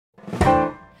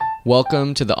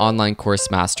Welcome to the Online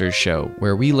Course Masters Show,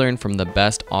 where we learn from the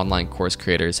best online course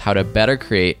creators how to better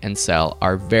create and sell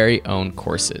our very own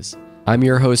courses. I'm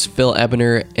your host, Phil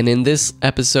Ebner, and in this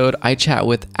episode, I chat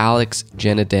with Alex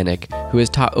Janedinek, who has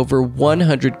taught over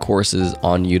 100 courses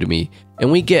on Udemy,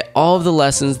 and we get all of the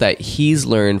lessons that he's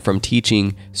learned from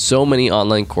teaching so many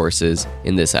online courses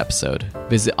in this episode.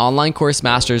 Visit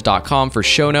onlinecoursemasters.com for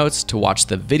show notes to watch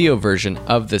the video version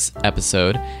of this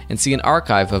episode and see an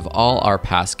archive of all our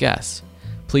past guests.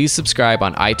 Please subscribe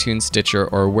on iTunes, Stitcher,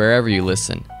 or wherever you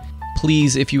listen.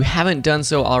 Please, if you haven't done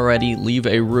so already, leave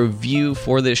a review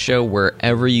for this show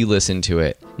wherever you listen to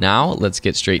it. Now, let's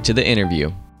get straight to the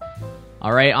interview.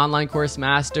 All right, Online Course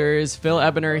Masters, Phil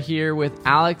Ebner here with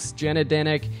Alex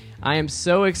Janedinek. I am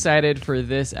so excited for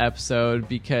this episode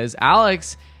because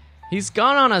Alex, he's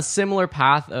gone on a similar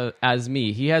path as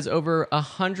me. He has over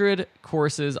 100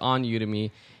 courses on Udemy.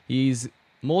 He's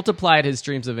multiplied his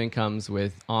streams of incomes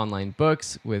with online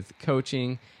books, with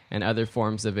coaching, and other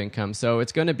forms of income. So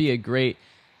it's going to be a great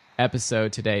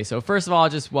episode today. So first of all, I'll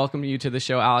just welcome you to the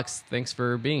show, Alex. Thanks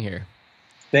for being here.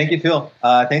 Thank you, Phil.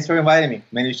 Thanks for inviting me.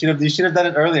 Man, you should have done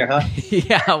it earlier, huh?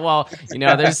 Yeah, well,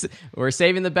 we're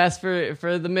saving the best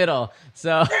for the middle.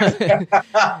 So,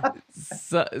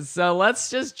 so let's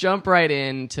just jump right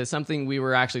into something we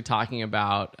were actually talking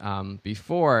about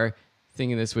before,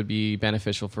 thinking this would be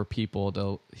beneficial for people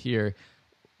to hear.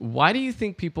 Why do you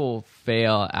think people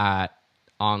fail at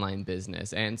online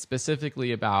business, and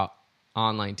specifically about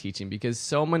online teaching? Because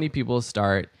so many people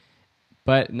start,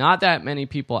 but not that many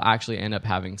people actually end up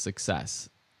having success.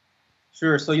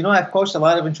 Sure. So, I've coached a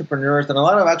lot of entrepreneurs and a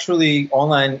lot of actually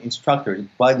online instructors,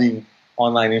 budding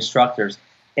online instructors,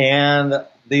 and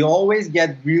they always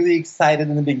get really excited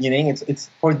in the beginning. It's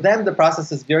for them, the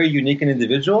process is very unique and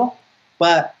individual,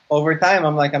 but over time,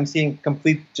 I'm seeing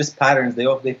complete just patterns.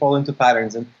 They fall into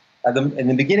patterns, and in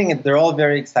the beginning, they're all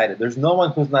very excited. There's no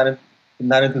one who's not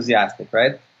enthusiastic,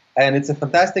 right? And it's a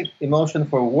fantastic emotion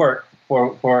for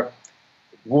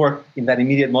work in that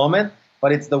immediate moment,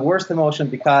 but it's the worst emotion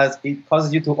because it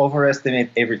causes you to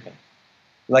overestimate everything.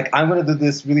 Like, I'm going to do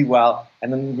this really well,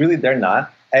 and then really they're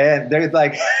not. And they're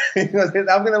like, I'm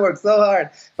going to work so hard,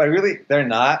 but really they're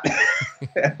not.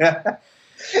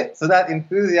 So that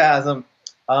enthusiasm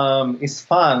is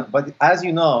fun, but as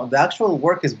you know, the actual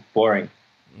work is boring.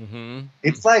 Mm-hmm.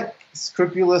 It's like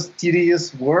scrupulous,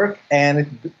 tedious work, and it's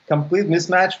complete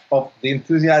mismatch of the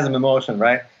enthusiasm emotion,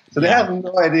 right? So they have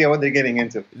no idea what they're getting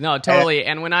into. No, totally.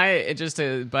 And when just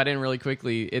to butt in really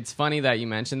quickly, it's funny that you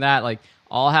mentioned that. Like,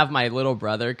 I'll have my little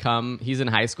brother come. He's in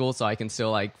high school, so I can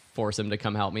still force him to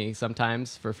come help me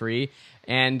sometimes for free.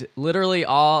 And literally,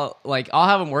 I'll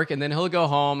have him work, and then he'll go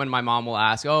home, and my mom will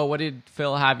ask, "Oh, what did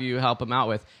Phil have you help him out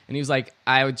with?" And he was like,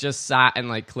 "I just sat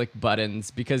and clicked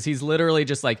buttons," because he's literally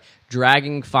just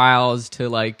dragging files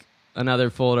to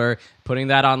another folder, putting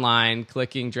that online,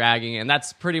 clicking, dragging, and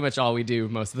that's pretty much all we do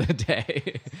most of the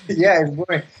day. Yeah, it's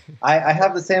boring. I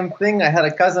have the same thing. I had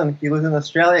a cousin. He lives in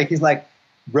Australia. He's like,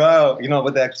 "Bro,"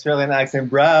 with the Australian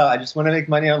accent, "Bro, I just want to make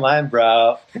money online,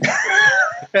 bro."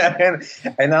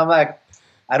 and I'm like,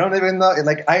 I don't even know.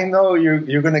 I know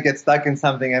you're gonna get stuck in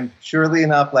something, and surely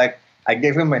enough, I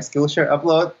gave him my Skillshare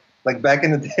upload. Back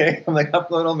in the day, I'm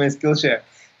upload on my Skillshare.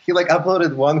 He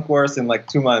uploaded one course in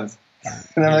 2 months,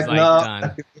 and I'm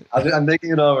no, I'm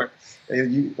taking it over.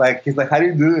 He's like, how do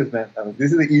you do this, man?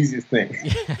 This is the easiest thing.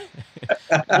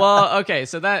 Well, okay,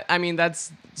 so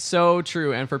that's so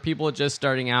true, and for people just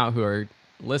starting out who are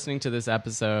listening to this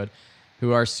episode,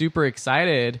 who are super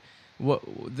excited. What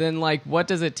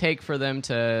does it take for them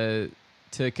to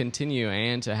continue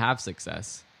and to have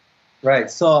success?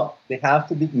 Right. So they have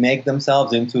to make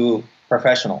themselves into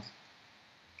professionals.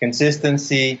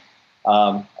 Consistency,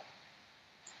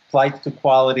 flight to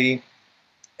quality,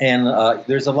 and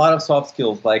there's a lot of soft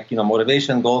skills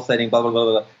motivation, goal setting, blah, blah, blah,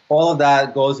 blah. All of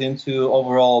that goes into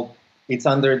overall, it's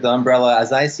under the umbrella,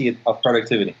 as I see it, of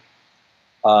productivity.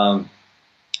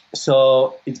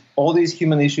 So it's all these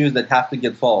human issues that have to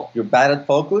get solved. You're bad at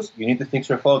focus, you need to fix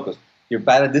your focus. You're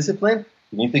bad at discipline,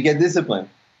 you need to get disciplined.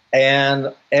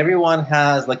 And everyone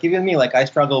has, even me, I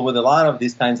struggle with a lot of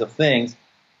these kinds of things.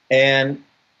 And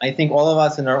I think all of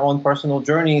us in our own personal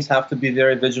journeys have to be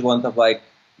very vigilant of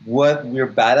what we're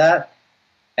bad at.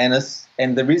 And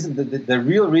the reason, the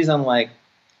real reason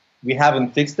we haven't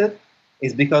fixed it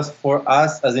is because for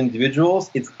us as individuals,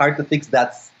 it's hard to fix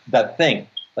that thing.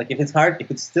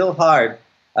 If it's still hard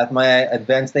at my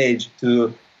advanced age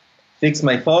to fix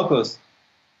my focus,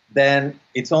 then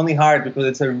it's only hard because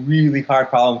it's a really hard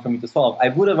problem for me to solve.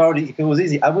 If it was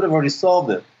easy, I would have already solved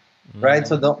it. right?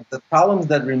 So the problems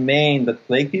that remain that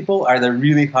plague people are the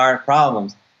really hard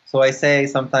problems. So I say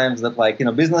sometimes that like,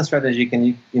 business strategy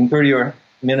in 30 or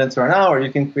minutes or an hour, you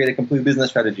can create a complete business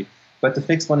strategy. But to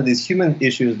fix one of these human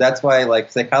issues, that's why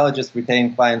like psychologists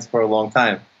retain clients for a long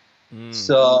time.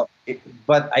 So,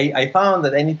 but I found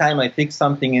that anytime I fix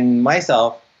something in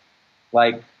myself,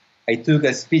 like I took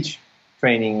a speech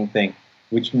training thing,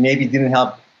 which maybe didn't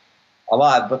help a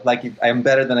lot, but like I'm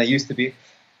better than I used to be.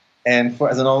 And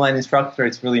as an online instructor,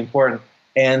 it's really important.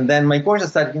 And then my courses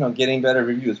started, getting better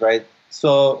reviews, right?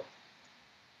 So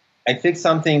I fixed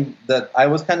something that I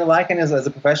was kind of lacking as a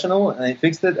professional, and I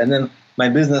fixed it, and then my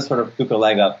business sort of took a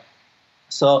leg up.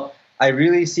 So I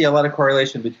really see a lot of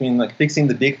correlation between like fixing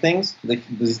the big things, like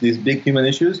these big human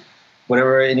issues,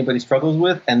 whatever anybody struggles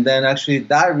with, and then actually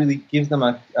that really gives them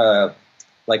a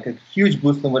huge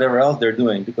boost in whatever else they're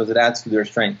doing because it adds to their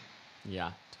strength.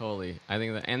 Yeah, totally. I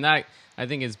think that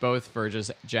is both for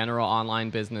just general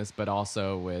online business, but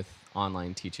also with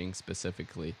online teaching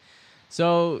specifically.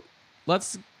 So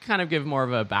let's kind of give more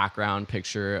of a background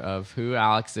picture of who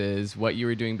Alex is, what you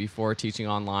were doing before teaching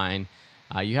online.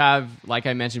 You have, like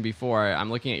I mentioned before,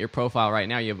 I'm looking at your profile right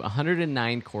now. You have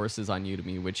 109 courses on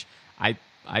Udemy, which I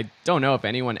don't know if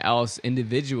anyone else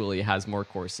individually has more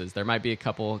courses. There might be a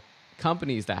couple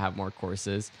companies that have more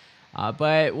courses.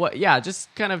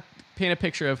 Just kind of paint a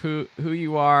picture of who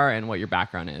you are and what your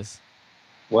background is.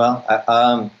 Well,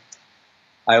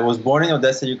 I was born in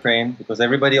Odessa, Ukraine, because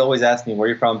everybody always asks me where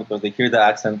you're from because they hear the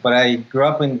accent. But I grew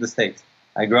up in the States.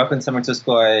 I grew up in San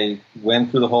Francisco. I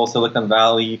went through the whole Silicon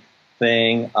Valley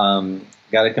thing,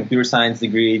 got a computer science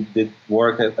degree, did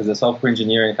work as a software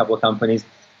engineer in a couple of companies.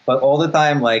 But all the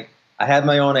time, like, I had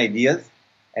my own ideas,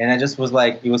 and I just was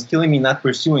like, it was killing me not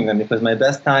pursuing them because my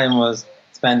best time was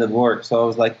spent at work. So I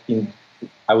was like,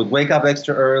 I would wake up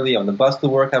extra early. On the bus to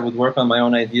work, I would work on my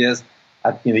own ideas.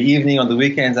 In the evening, on the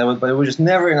weekends, but it was just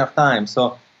never enough time.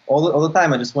 So all the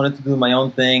time, I just wanted to do my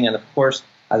own thing. And of course,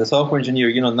 as a software engineer,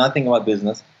 you know nothing about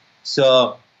business.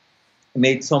 So I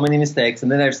made so many mistakes.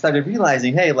 And then I started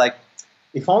realizing, hey, like,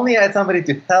 if only I had somebody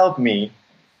to help me,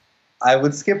 I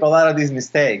would skip a lot of these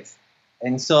mistakes.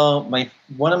 And so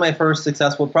one of my first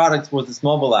successful products was this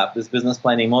mobile app, this business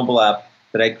planning mobile app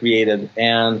that I created.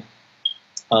 And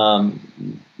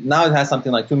now it has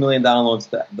something like 2 million downloads,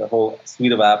 the whole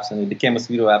suite of apps, and it became a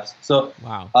suite of apps. So,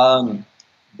 wow.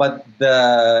 But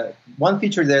the one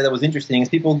feature there that was interesting is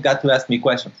people got to ask me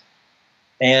questions.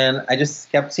 And I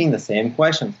just kept seeing the same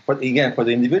questions. For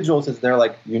the individuals, it's their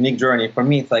like unique journey. For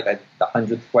me, it's like the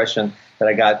 100th question that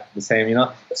I got the same,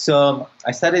 So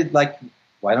I started like,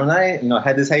 why don't I, I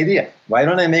had this idea. Why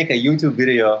don't I make a YouTube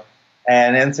video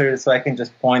and answer so I can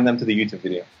just point them to the YouTube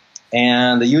video?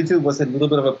 And the YouTube was a little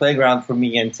bit of a playground for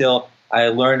me until I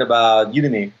learned about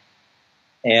Udemy.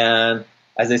 And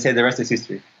as I said, the rest is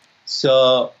history.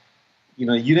 So,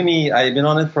 Udemy, I've been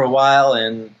on it for a while.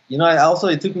 And,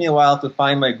 it took me a while to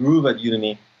find my groove at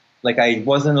Udemy. Like, I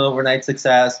wasn't an overnight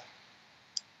success,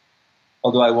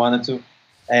 although I wanted to.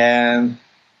 And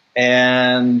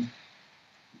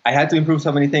I had to improve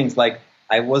so many things. Like,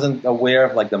 I wasn't aware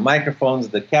of, like, the microphones,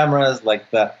 the cameras, like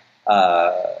the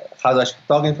how I should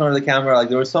talk in front of the camera. Like,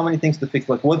 there were so many things to fix.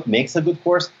 Like, what makes a good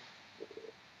course?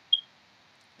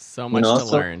 So much to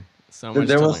learn. So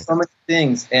many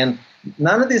things, and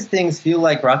none of these things feel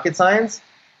like rocket science.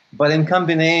 But in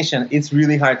combination, it's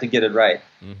really hard to get it right.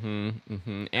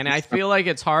 And I feel like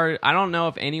it's hard. I don't know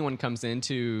if anyone comes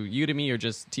into Udemy or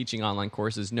just teaching online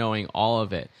courses knowing all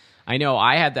of it. I know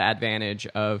I had the advantage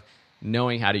of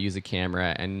knowing how to use a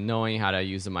camera and knowing how to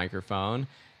use a microphone.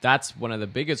 That's one of the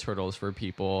biggest hurdles for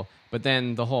people. But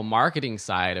then the whole marketing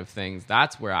side of things,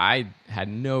 that's where I had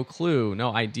no clue,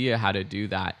 no idea how to do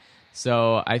that.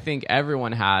 So I think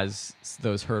everyone has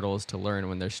those hurdles to learn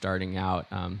when they're starting out.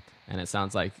 And it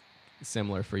sounds like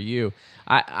similar for you.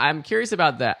 I'm curious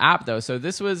about the app, though. So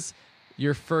this was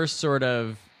your first sort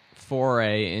of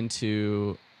foray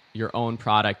into your own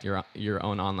product, your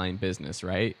own online business,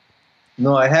 right?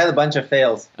 No, I had a bunch of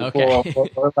fails before, okay.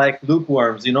 or like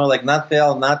lukewarms, like not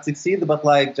fail, not succeed, but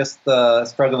like just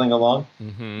struggling along.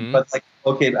 But like,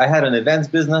 okay, I had an events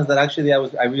business that actually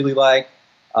I really liked.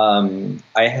 I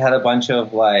had a bunch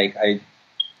of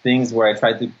things where I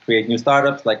tried to create new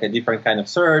startups, like a different kind of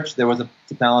search. There was a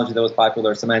technology that was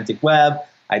popular, semantic web.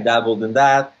 I dabbled in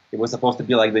that. It was supposed to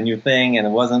be like the new thing, and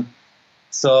it wasn't.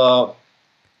 So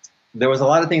there was a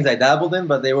lot of things I dabbled in,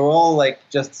 but they were all like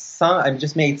I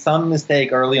just made some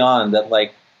mistake early on that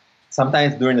like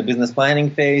sometimes during the business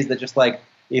planning phase that just like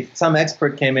if some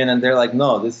expert came in and they're like,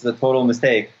 no, this is a total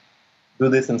mistake, do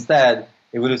this instead,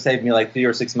 it would have saved me like 3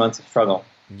 or 6 months of struggle.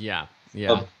 Yeah.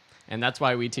 And that's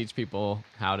why we teach people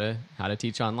how to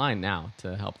teach online now,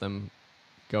 to help them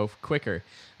go quicker.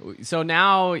 So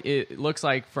now it looks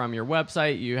like from your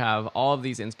website, you have all of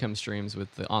these income streams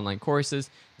with the online courses,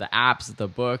 the apps, the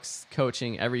books,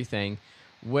 coaching, everything.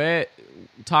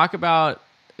 Talk about,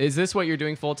 is this what you're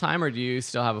doing full time, or do you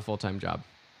still have a full-time job?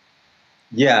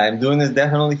 Yeah, I'm doing this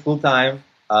definitely full time.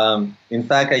 In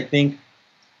fact, I think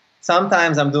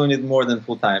sometimes I'm doing it more than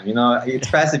full time. You know, it's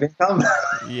passive income.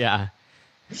 Yeah.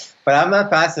 But I'm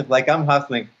not passive. Like, I'm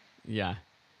hustling. Yeah.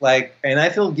 Like, and I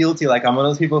feel guilty. Like, I'm one of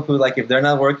those people who, like, if they're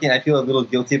not working, I feel a little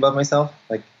guilty about myself.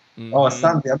 Like, oh,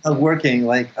 Sunday, I'm not working.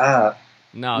 Like,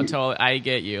 No, totally. I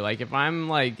get you. Like,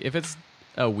 if it's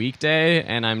a weekday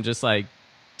and I'm just like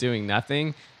doing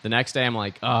nothing, the next day I'm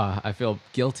like, oh, I feel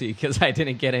guilty because I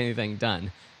didn't get anything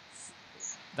done.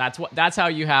 That's how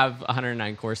you have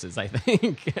 109 courses, I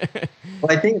think.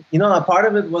 Well, I think, you know, a part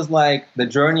of it was like the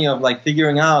journey of like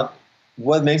figuring out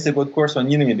what makes a good course on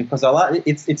Udemy, because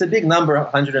it's a big number,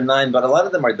 109, but a lot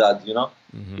of them are duds, you know?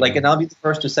 Like, and I'll be the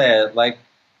first to say it. Like,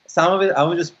 some of it, I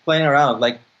was just playing around.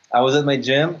 Like, I was at my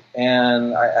gym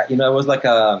and it was like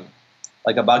a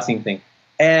boxing thing.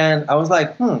 And I was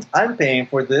like, I'm paying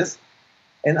for this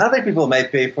and other people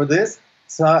might pay for this.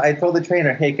 So I told the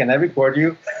trainer, hey, can I record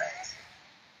you?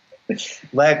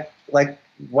 like,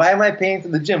 why am I paying to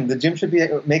the gym? The gym should be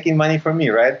making money for me,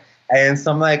 right? And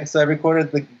so I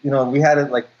recorded we had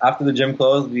it like after the gym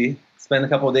closed, we spent a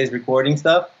couple of days recording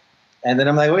stuff. And then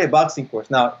I'm like, wait, boxing course.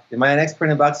 Now, am I an expert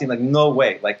in boxing? Like, no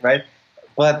way. Like, right?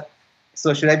 But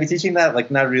so should I be teaching that?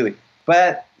 Like, not really.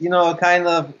 But, kind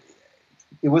of,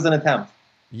 it was an attempt.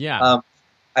 Yeah.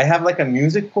 I have like a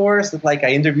music course that like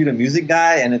I interviewed a music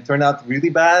guy and it turned out really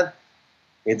bad.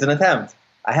 It's an attempt.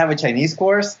 I have a Chinese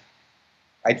course.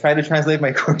 I try to translate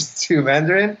my course to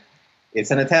Mandarin.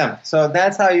 It's an attempt. So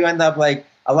that's how you end up, like,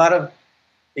 a lot of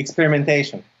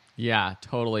experimentation. Yeah,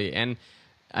 totally. And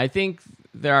I think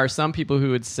there are some people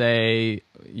who would say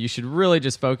you should really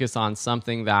just focus on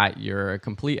something that you're a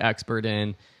complete expert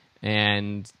in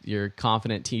and you're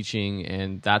confident teaching,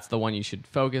 and that's the one you should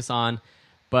focus on.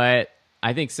 But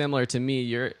I think similar to me,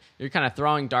 you're kind of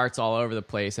throwing darts all over the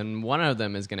place, and one of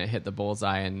them is going to hit the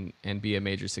bullseye and be a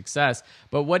major success.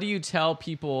 But what do you tell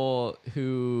people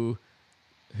who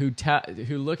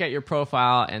look at your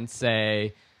profile and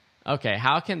say, okay,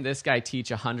 how can this guy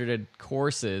teach 100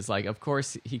 courses? Like, of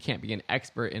course, he can't be an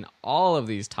expert in all of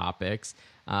these topics.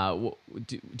 Do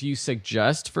you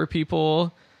suggest for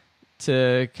people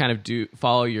to kind of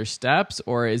follow your steps,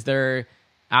 or is there,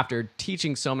 after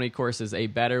teaching so many courses, a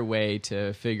better way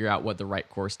to figure out what the right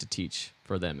course to teach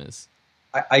for them is?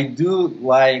 I do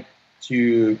like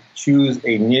to choose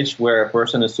a niche where a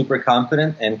person is super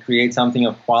confident and create something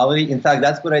of quality. In fact,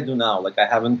 that's what I do now. Like, I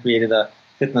haven't created a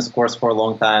fitness course for a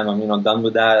long time. I'm done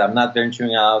with that. I'm not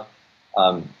venturing out.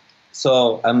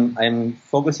 So I'm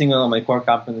focusing on my core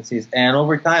competencies. And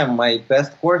over time, my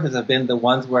best courses have been the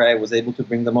ones where I was able to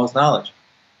bring the most knowledge,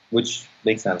 which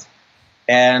makes sense.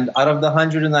 And out of the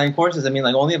 109 courses,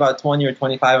 only about 20 or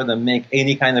 25 of them make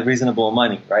any kind of reasonable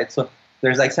money, right? So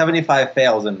there's like 75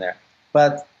 fails in there.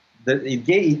 But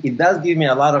it does give me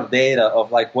a lot of data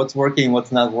of like what's working,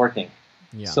 what's not working.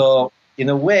 Yeah. So in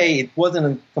a way, it wasn't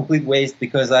a complete waste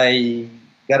because I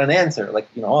got an answer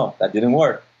like, that didn't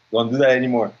work. Don't do that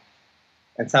anymore.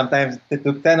 And sometimes it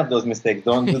took 10 of those mistakes.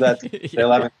 Don't do that the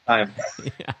 11th time.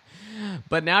 Yeah.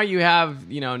 But now you have,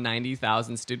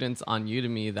 90,000 students on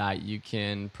Udemy that you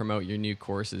can promote your new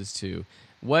courses to.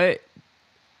 What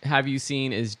have you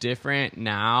seen is different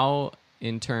now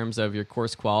in terms of your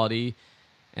course quality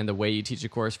and the way you teach a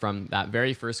course from that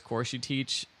very first course you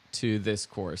teach to this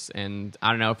course? And I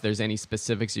don't know if there's any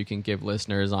specifics you can give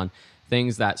listeners on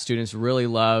things that students really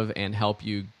love and help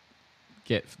you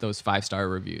get those 5-star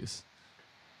reviews.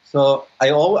 So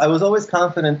I was always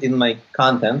confident in my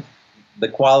content, the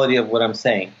quality of what I'm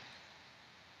saying.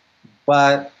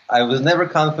 But I was never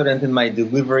confident in my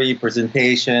delivery,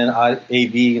 presentation,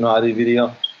 AV, audio,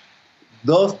 video.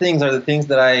 Those things are the things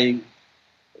that I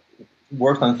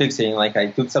worked on fixing. Like,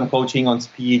 I took some coaching on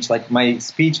speech. Like, my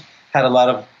speech had a lot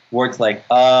of words like,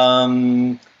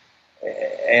 and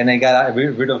I got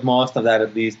rid of most of that,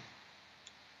 at least.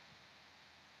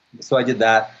 So I did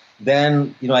that.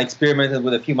 Then, I experimented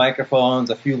with a few microphones,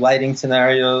 a few lighting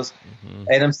scenarios,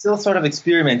 and I'm still sort of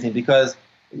experimenting because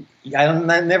I'm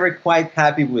never quite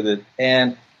happy with it.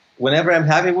 And whenever I'm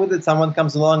happy with it, someone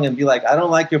comes along and be like, I don't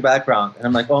like your background. And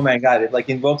I'm like, oh my God, it like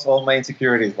invokes all my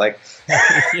insecurities. Like,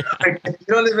 like, you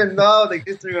don't even know the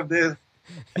history of this.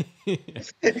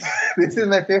 This is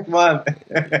my 5th one.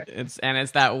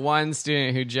 It's that one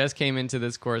student who just came into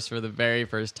this course for the very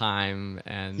first time,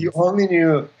 and you only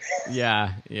knew.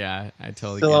 Yeah, I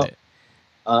totally get it.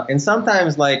 And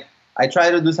sometimes, like, I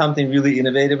try to do something really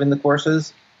innovative in the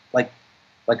courses. Like,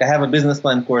 I have a business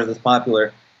plan course that's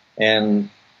popular, and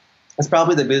it's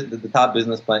probably the top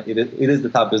business plan. It is the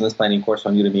top business planning course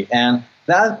on Udemy. And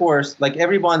that course, like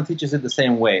everyone teaches it the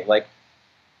same way. Like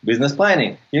business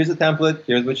planning, here's the template,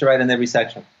 here's what you write in every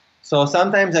section. So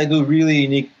sometimes I do really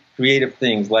unique, creative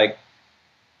things. Like,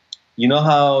 you know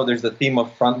how there's the theme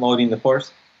of front loading the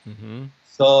course? Mm-hmm.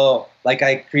 So like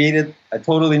I created a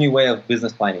totally new way of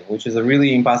business planning, which is a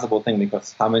really impossible thing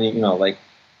because how many, like,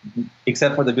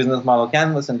 except for the business model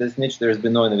canvas and this niche, there's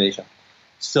been no innovation.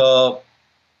 So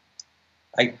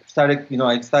I started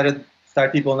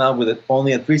start people now with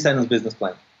only a 3-sentence business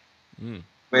plan,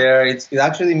 where it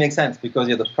actually makes sense because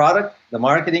you have the product, the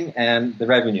marketing, and the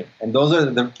revenue, and those are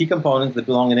the key components that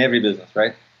belong in every business,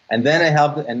 right? And then I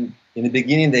help, and in the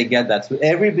beginning they get that, so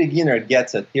every beginner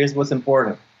gets it. Here's what's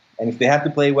important, and if they have to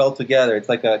play well together, it's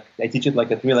like I teach it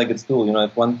like a 3-legged stool.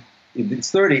 If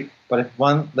it's 30, but if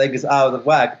one leg is out of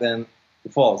whack, then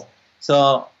it falls.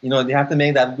 So, they have to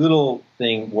make that little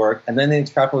thing work, and then they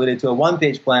extrapolate it to a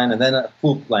 1-page plan and then a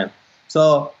full plan.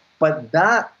 So, but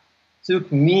that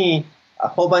took me a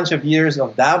whole bunch of years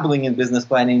of dabbling in business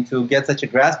planning to get such a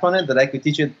grasp on it that I could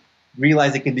teach it,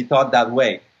 realize it could be taught that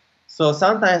way. So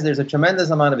sometimes there's a tremendous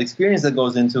amount of experience that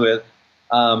goes into it,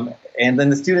 and then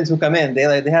the students who come in,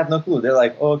 they have no clue. They're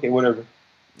like, oh, okay, whatever.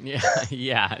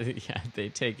 Yeah, they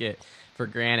take it for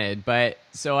granted. But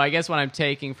so I guess what I'm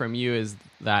taking from you is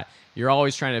that you're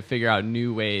always trying to figure out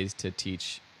new ways to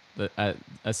teach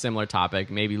a similar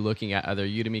topic, maybe looking at other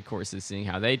Udemy courses, seeing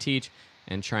how they teach,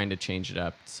 and trying to change it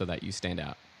up so that you stand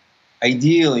out.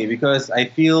 Ideally, because I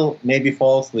feel maybe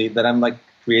falsely that I'm like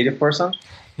a creative person.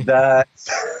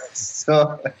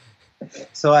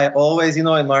 So I always, in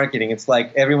marketing, it's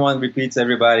like everyone repeats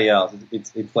everybody else.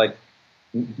 It's like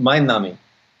mind-numbing.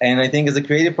 And I think as a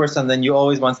creative person, then you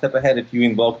always one step ahead if you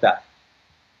invoke that.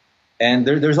 And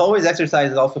there's always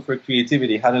exercises also for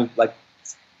creativity, how to like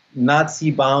not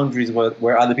see boundaries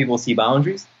where other people see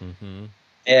boundaries. Mm-hmm.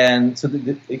 And so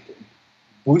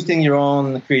boosting your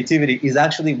own creativity is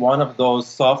actually one of those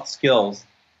soft skills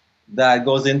that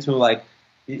goes into like,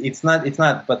 it's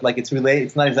not, but like it's related,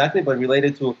 it's not exactly, but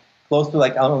related to close to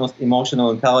like almost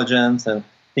emotional intelligence and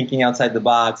thinking outside the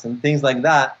box and things like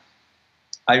that.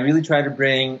 I really try to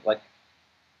bring, like,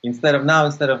 instead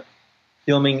of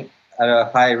filming at a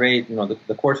high rate,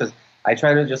 the courses, I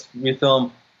try to just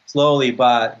refilm slowly,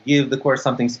 but give the course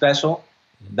something special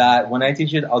that when I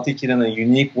teach it, I'll teach it in a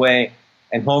unique way,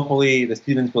 and hopefully the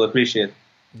students will appreciate it.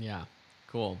 Yeah,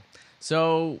 cool.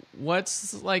 So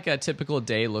what's like a typical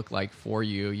day look like for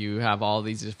you? You have all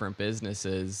these different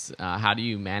businesses. How do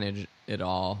you manage it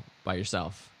all by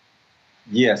yourself?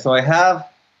 Yeah, so I have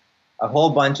a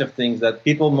whole bunch of things that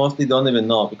people mostly don't even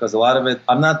know, because a lot of it,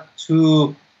 I'm not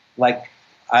too, like,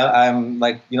 I'm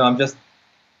like, I'm just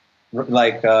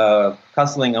like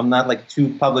hustling. I'm not like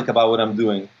too public about what I'm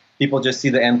doing. People just see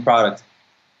the end product.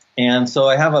 And so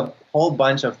I have a whole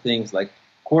bunch of things like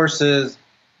courses,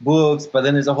 books, but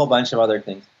then there's a whole bunch of other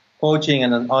things, coaching,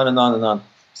 and on and on and on.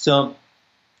 So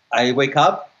I wake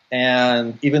up,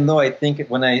 and even though I think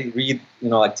when I read,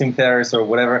 like Tim Ferriss or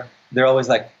whatever, they're always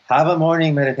like, have a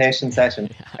morning meditation session.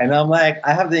 Yeah. And I'm like,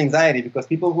 I have the anxiety because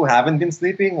people who haven't been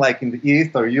sleeping, like in the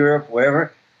East or Europe,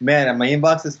 wherever, man, my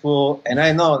inbox is full. And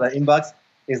I know that inbox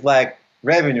is like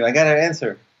revenue. I got to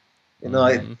answer. It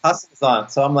hustles on.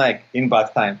 So I'm like,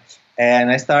 inbox time.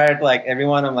 And I start like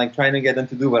everyone, I'm like trying to get them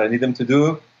to do what I need them to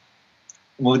do,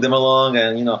 move them along.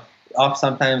 And, off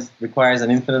sometimes requires an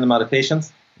infinite amount of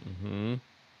patience. Mm-hmm.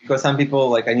 Because some people,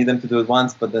 like, I need them to do it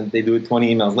once, but then they do it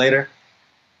 20 emails later.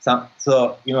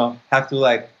 So have to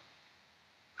like,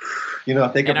 take a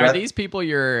breath. And are these people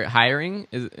you're hiring?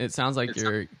 It sounds like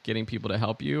you're getting people to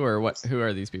help you, or what? Who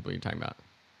are these people you're talking about?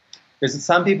 There's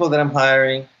some people that I'm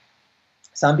hiring,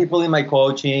 some people in my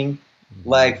coaching. Mm-hmm.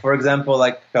 Like, for example,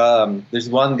 like there's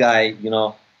one guy,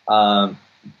 I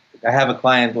have a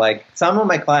client, like some of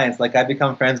my clients, like I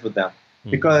become friends with them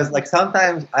because like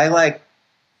sometimes I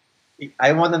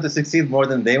want them to succeed more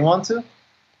than they want to.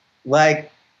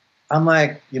 Like, I'm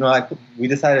like, we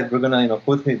decided we're gonna, do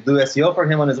SEO for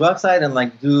him on his website and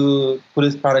like put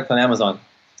his product on Amazon.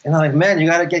 And I'm like, man, you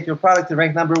gotta get your product to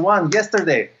rank number 1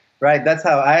 yesterday, right? That's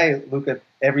how I look at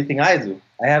everything I do.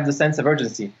 I have the sense of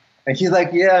urgency. And he's like,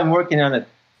 yeah, I'm working on it.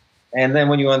 And then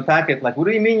when you unpack it, like, what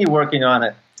do you mean you're working on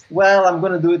it? Well, I'm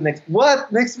gonna do it next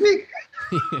week?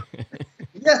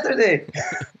 Yesterday.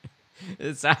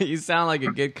 You sound like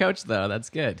a good coach, though. That's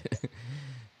good.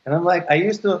 And I'm like,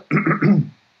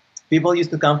 people used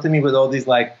to come to me with all these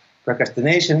like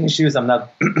procrastination issues. I'm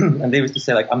not, and they used to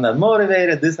say like, I'm not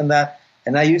motivated, this and that.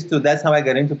 And I used to, that's how I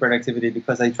got into productivity,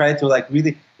 because I tried to like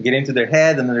really get into their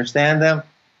head and understand them.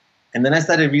 And then I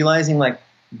started realizing like,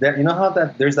 there, you know how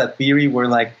that there's that theory where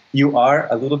like you are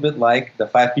a little bit like the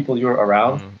 5 people you're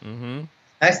around. Mm-hmm.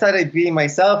 I started being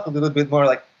myself a little bit more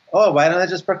like, oh, why don't I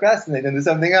just procrastinate and do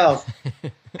something else?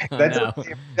 That's what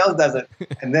everyone else does it.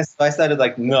 And then so I started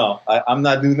like, no, I'm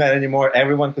not doing that anymore.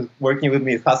 Everyone who's working with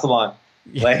me is hustle on.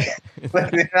 Like,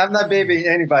 I'm not babying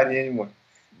anybody anymore.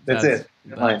 That's it.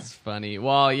 That's funny.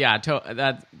 Well, yeah,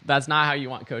 that's not how you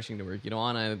want coaching to work. You don't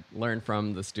want to learn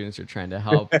from the students you're trying to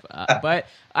help. But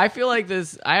I feel like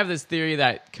I have this theory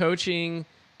that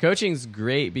coaching's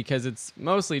great because it's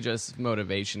mostly just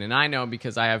motivation. And I know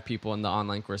because I have people in the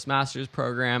Online Course Masters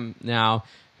program now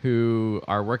who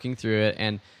are working through it,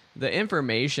 and the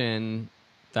information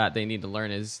that they need to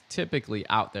learn is typically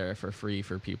out there for free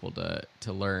for people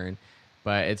to learn.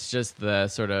 But it's just the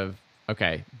sort of,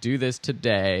 okay, do this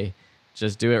today,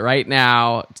 just do it right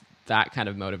now, that kind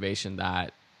of motivation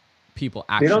that people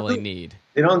actually need.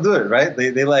 They don't do it, right?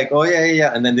 They like, oh,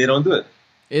 yeah, and then they don't do it.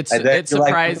 It's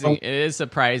surprising. It is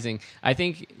surprising. I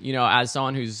think, as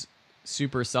someone who's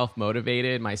super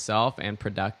self-motivated myself and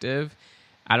productive,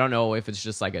 I don't know if it's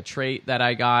just like a trait that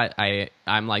I got.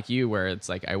 I'm like you, where it's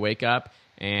like I wake up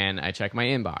and I check my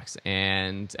inbox,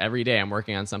 and every day I'm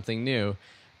working on something new.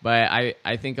 But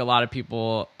I think a lot of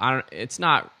people, it's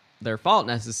not their fault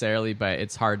necessarily, but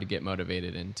it's hard to get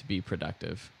motivated and to be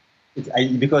productive.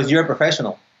 Because you're a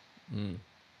professional. Thanks.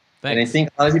 And I think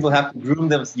a lot of people have to groom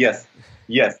them. Yes.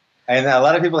 And a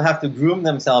lot of people have to groom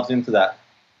themselves into that.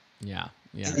 Yeah.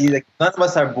 Like, none of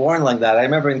us are born like that. I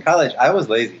remember in college, I was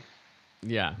lazy.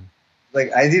 Yeah.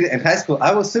 Like I did in high school,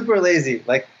 I was super lazy.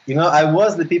 Like, I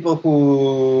was the people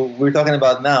who we're talking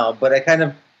about now, but I kind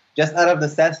of, just out of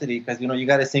necessity, because, you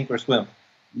got to sink or swim.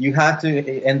 You have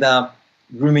to end up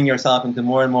grooming yourself into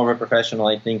more and more of a professional,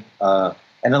 I think.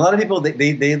 And a lot of people,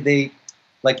 they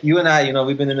like you and I,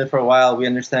 we've been in it for a while. We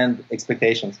understand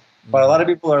expectations. But a lot of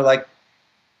people are like,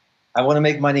 I want to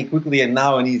make money quickly and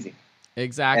now and easy.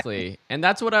 Exactly. And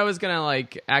that's what I was going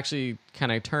to actually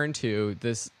kind of turn to.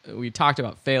 We talked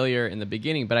about failure in the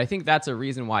beginning, but I think that's a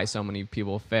reason why so many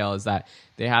people fail, is that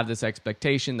they have this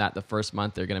expectation that the first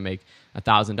month they're going to make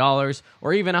 $1,000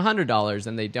 or even $100,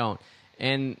 and they don't.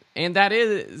 And that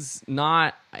is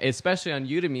not, especially on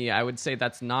Udemy, I would say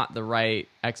that's not the right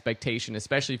expectation,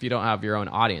 especially if you don't have your own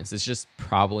audience. It's just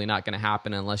probably not going to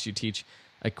happen unless you teach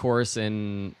a course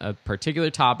in a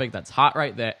particular topic that's hot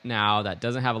right now, that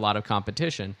doesn't have a lot of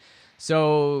competition.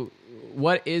 So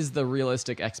what is the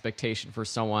realistic expectation for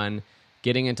someone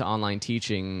getting into online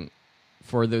teaching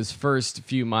for those first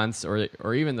few months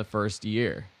or even the first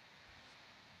year?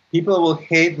 People will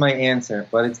hate my answer,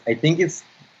 but I think it's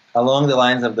along the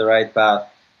lines of the right path.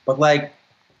 But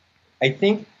I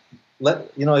think,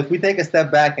 if we take a step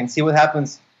back and see what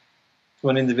happens to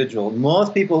an individual,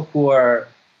 most people who are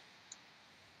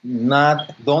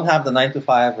don't have the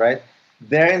 9-to-5, right?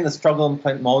 They're in the struggle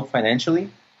mode financially,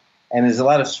 and there's a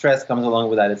lot of stress comes along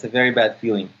with that. It's a very bad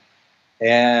feeling.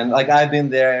 And I've been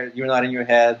there, you're not in your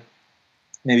head,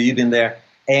 maybe you've been there.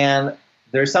 And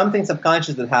there's something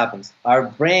subconscious that happens. Our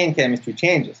brain chemistry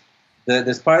changes.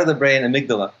 This part of the brain,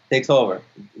 amygdala, takes over.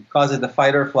 It causes the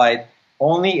fight or flight,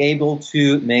 only able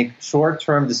to make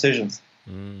short-term decisions.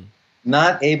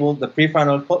 Not able, the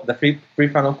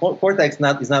prefrontal cortex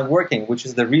is not working, which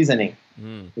is the reasoning.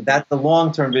 That's the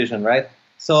long-term vision, right?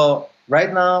 So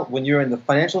right now, when you're in the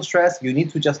financial stress, you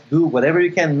need to just do whatever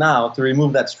you can now to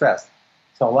remove that stress.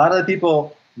 So a lot of the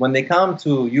people, when they come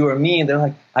to you or me, and they're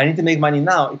like, I need to make money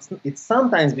now, it's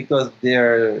sometimes because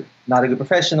they're not a good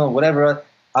professional, whatever,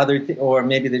 or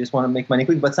maybe they just want to make money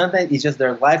quick, but sometimes it's just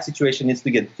their life situation needs to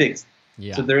get fixed.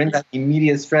 Yeah. So they're in that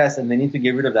immediate stress and they need to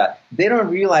get rid of that. They don't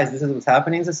realize this is what's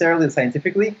happening necessarily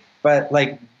scientifically, but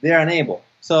they're unable.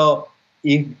 So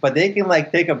but they can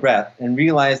take a breath and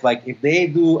realize if they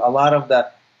do a lot of the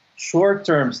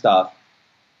short-term stuff,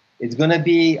 it's going to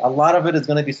be, a lot of it is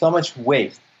going to be so much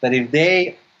waste that if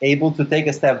they able to take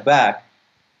a step back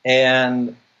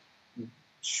and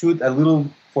shoot a little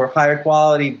for higher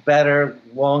quality, better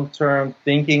long-term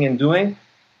thinking and doing,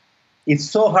 it's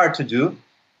so hard to do.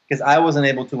 Because I wasn't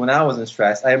able to when I was in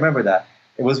stress. I remember that.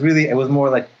 It was more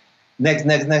like next.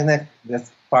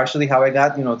 That's partially how I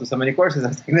got, to so many courses. I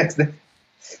was like, next.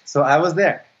 So I was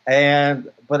there.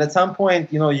 But at some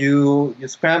point, you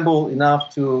scramble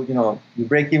enough to, you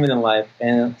break even in life,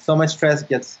 and so much stress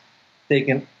gets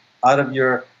taken out of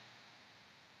your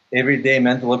everyday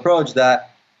mental approach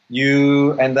that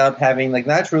you end up having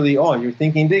naturally, you're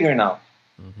thinking bigger now.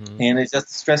 And it's just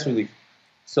stress relief.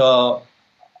 So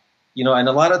And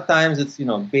a lot of times it's,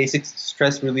 basic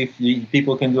stress relief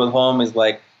people can do at home is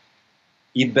like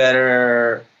eat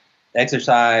better,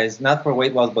 exercise, not for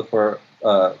weight loss, but for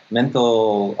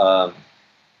mental,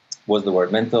 what's the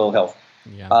word? Mental health.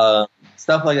 Yeah.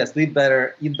 Stuff like that. Sleep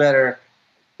better, eat better,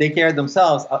 take care of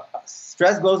themselves.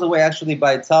 Stress goes away actually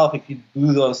by itself if you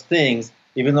do those things,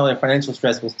 even though the financial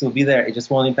stress will still be there. It just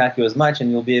won't impact you as much,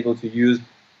 and you'll be able to use.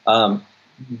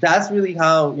 That's really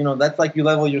how, that's like you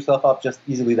level yourself up just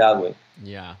easily that way.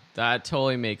 Yeah, that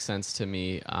totally makes sense to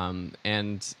me.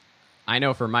 And I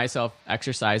know for myself,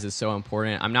 exercise is so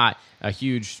important. I'm not a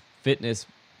huge fitness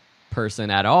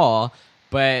person at all,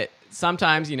 but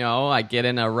sometimes, I get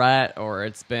in a rut, or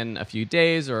it's been a few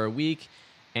days or a week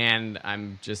and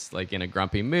I'm just like in a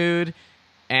grumpy mood.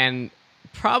 And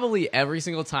probably every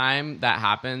single time that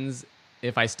happens,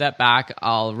 if I step back,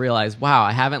 I'll realize, wow,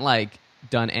 I haven't like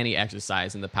done any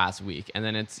exercise in the past week. And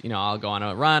then it's, I'll go on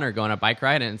a run or go on a bike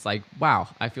ride and it's like, wow,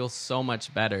 I feel so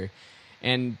much better.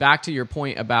 And back to your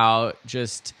point about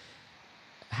just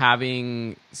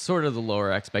having sort of the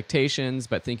lower expectations,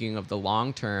 but thinking of the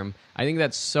long term, I think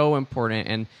that's so important.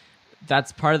 And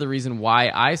that's part of the reason why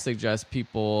I suggest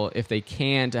people, if they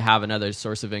can, to have another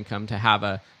source of income, to have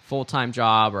a full-time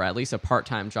job or at least a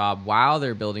part-time job while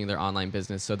they're building their online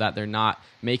business, so that they're not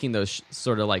making those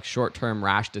sort of like short-term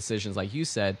rash decisions, like you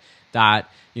said, that,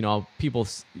 people,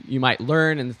 you might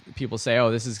learn and people say,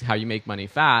 oh, this is how you make money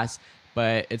fast,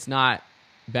 but it's not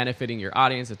benefiting your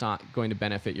audience. It's not going to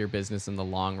benefit your business in the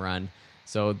long run.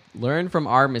 So learn from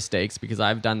our mistakes, because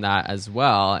I've done that as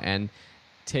well, and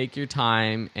take your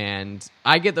time. And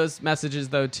I get those messages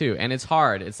though too, and it's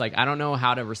hard. It's like, I don't know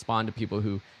how to respond to people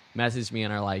who message me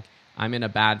and are like, I'm in a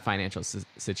bad financial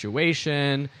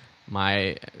situation.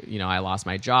 I lost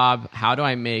my job. How do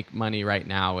I make money right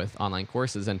now with online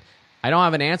courses? And I don't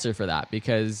have an answer for that,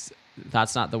 because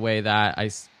that's not the way that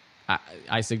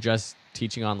I suggest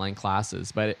teaching online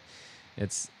classes, but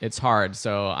it's hard.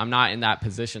 So I'm not in that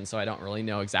position, so I don't really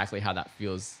know exactly how that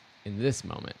feels in this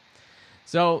moment.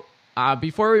 So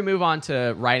before we move on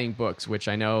to writing books, which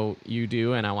I know you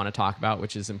do and I want to talk about,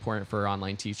 which is important for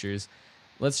online teachers,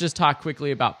 let's just talk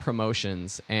quickly about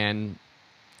promotions. And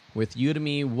with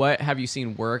Udemy, what have you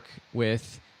seen work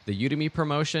with the Udemy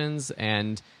promotions?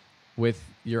 And with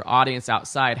your audience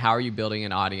outside, how are you building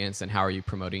an audience and how are you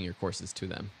promoting your courses to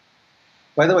them?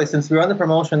 By the way, since we're on the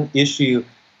promotion issue,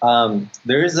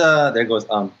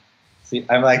 see,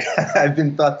 I'm like, I've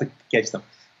been taught to catch them.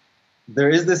 There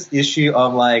is this issue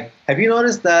of like, have you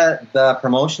noticed that the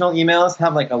promotional emails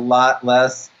have like a lot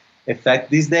less effect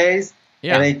these days?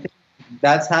 Yeah. And I think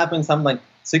that's happened something like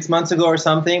 6 months ago or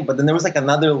something, but then there was like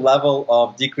another level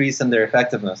of decrease in their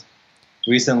effectiveness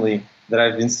recently that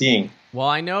I've been seeing. Well,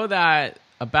 I know that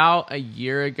about a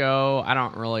year ago, I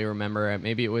don't really remember it,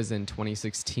 maybe it was in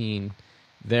 2016,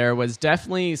 there was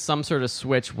definitely some sort of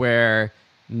switch where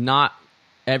not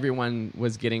everyone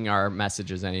was getting our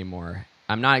messages anymore.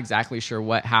 I'm not exactly sure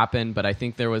what happened, but I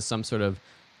think there was some sort of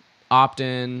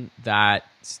opt-in that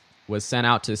was sent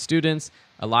out to students.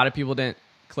 A lot of people didn't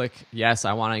click, yes,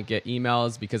 I want to get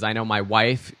emails, because I know my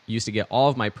wife used to get all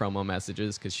of my promo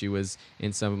messages because she was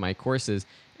in some of my courses,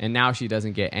 and now she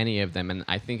doesn't get any of them. And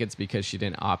I think it's because she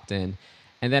didn't opt in.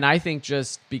 And then I think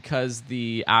just because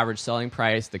the average selling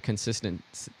price, the consistent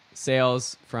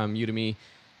sales from Udemy,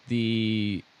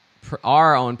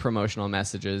 our own promotional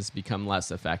messages become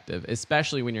less effective,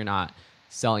 especially when you're not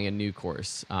selling a new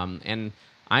course. And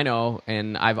I know,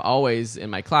 and I've always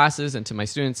in my classes and to my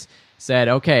students said,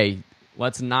 okay,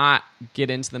 let's not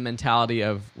get into the mentality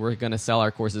of we're going to sell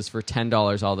our courses for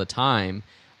 $10 all the time.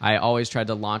 I always tried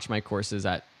to launch my courses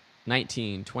at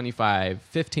 $19, $25,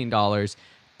 $15.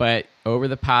 But over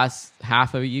the past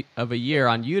half of a year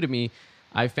on Udemy,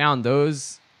 I found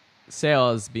those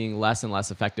sales being less and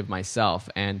less effective myself.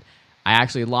 And I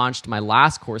actually launched my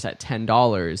last course at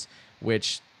 $10,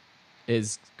 which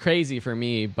is crazy for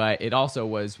me, but it also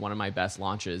was one of my best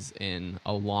launches in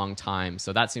a long time.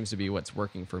 So that seems to be what's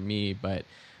working for me. But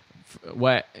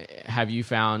what have you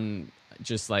found,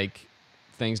 just like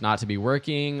things not to be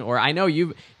working? Or I know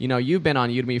you've been on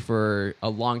Udemy for a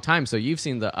long time, so you've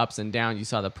seen the ups and downs. You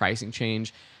saw the pricing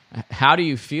change. How do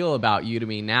you feel about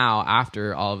Udemy now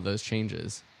after all of those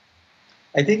changes?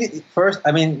 I think first,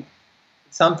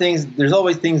 some things, there's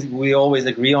always things we always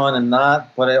agree on and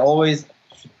not, but I always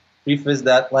preface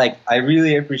that, like, I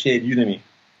really appreciate Udemy,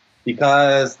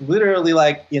 because literally,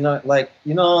 I don't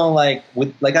like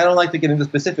to get into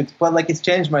specifics, but like, it's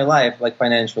changed my life, like,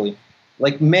 financially,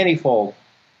 like, manyfold.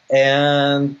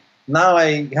 And now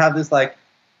I have this, like,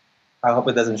 I hope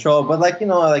it doesn't show, but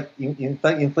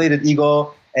inflated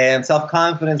ego and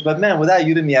self-confidence. But man, without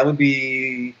Udemy, I would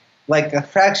be like a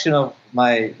fraction of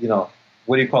my,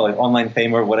 what do you call it, online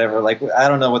fame or whatever. Like, I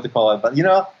don't know what to call it, but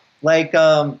like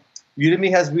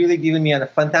Udemy has really given me a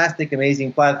fantastic,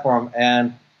 amazing platform.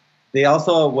 And they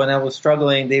also, when I was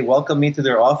struggling, they welcomed me to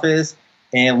their office.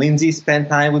 And Lindsay spent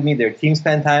time with me. Their team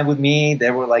spent time with me.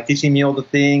 They were like teaching me all the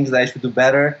things that I should do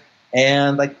better.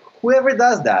 And like whoever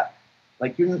does that,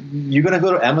 like you're gonna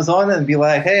go to Amazon and be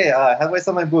like, hey, how do I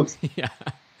sell my books? Yeah.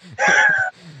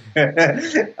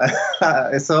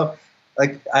 So,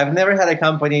 like, I've never had a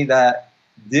company that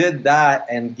did that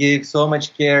and gave so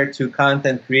much care to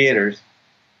content creators.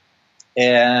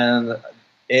 And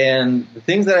the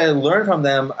things that I learned from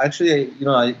them, actually,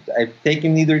 I've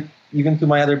taken even to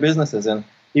my other businesses. And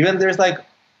even there's like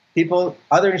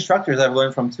other instructors I've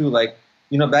learned from too. Like,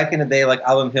 back in the day, like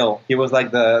Alan Hill, he was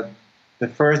like the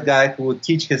first guy who would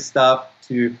teach his stuff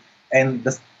and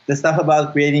the stuff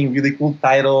about creating really cool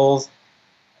titles.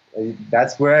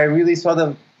 That's where I really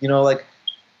saw like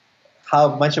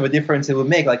how much of a difference it would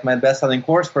make. Like my best-selling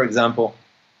course, for example,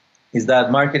 is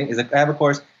that I have a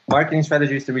course, Marketing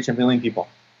Strategies to Reach 1 Million People.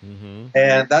 Mm-hmm.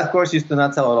 And that course used to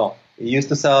not sell at all. It used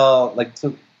to sell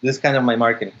this kind of my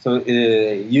marketing. So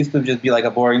it used to just be like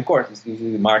a boring course. It's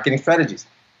usually marketing strategies.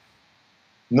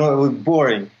 No, it was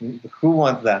boring. Who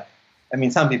wants that? I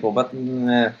mean, some people, but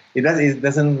it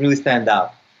doesn't really stand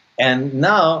out. And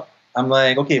now I'm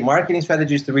like, okay, marketing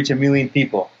strategies to reach 1 million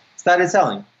people. Started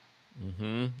selling.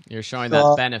 Mm-hmm. You're showing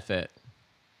that benefit.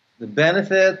 The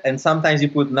benefit, and sometimes you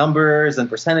put numbers and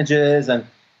percentages, and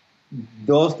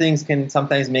those things can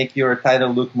sometimes make your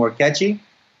title look more catchy.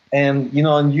 And,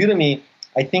 on Udemy,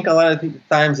 I think a lot of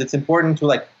times it's important to,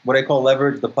 like, what I call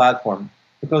leverage the platform,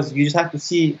 because you just have to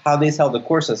see how they sell the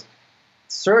courses.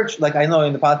 Search, like I know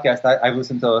in the podcast, I've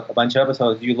listened to a bunch of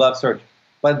episodes, you love search.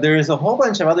 But there is a whole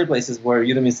bunch of other places where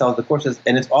Udemy sells the courses,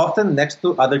 and it's often next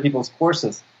to other people's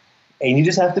courses. And you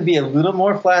just have to be a little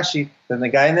more flashy than the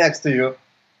guy next to you,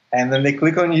 and then they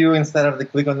click on you instead of they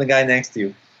click on the guy next to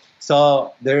you.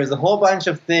 So there is a whole bunch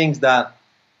of things that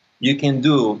you can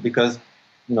do because,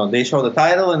 they show the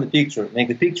title and the picture. Make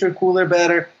the picture cooler,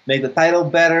 better, make the title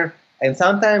better. And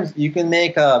sometimes you can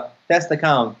make a test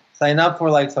account, sign up for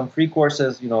like some free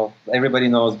courses. Everybody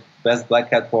knows Best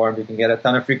Black Hat Forum. You can get a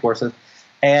ton of free courses.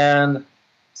 And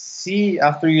see,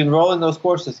 after you enroll in those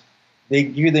courses, they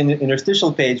give you the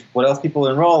interstitial page, what else people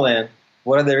enroll in,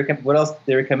 what else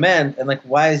they recommend, and like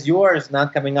why is yours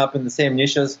not coming up in the same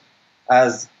niches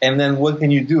as, and then what can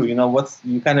you do?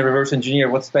 You kind of reverse engineer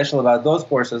what's special about those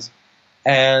courses.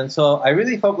 And so I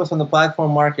really focus on the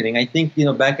platform marketing. I think,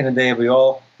 back in the day, we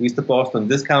used to post on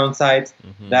discount sites.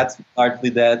 Mm-hmm. That's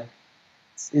largely dead.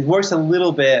 It works a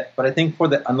little bit, but I think for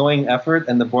the annoying effort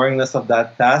and the boringness of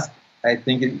that task, I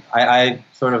think I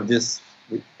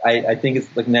think it's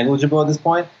like negligible at this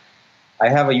point. I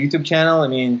have a YouTube channel. I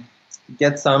mean,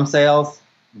 get some sales,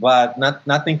 but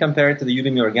nothing compared to the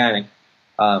Udemy organic.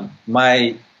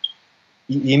 My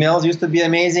emails used to be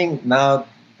amazing. Now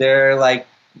they're like,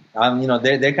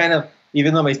 they're kind of,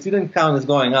 even though my student count is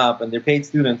going up and they're paid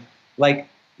students, like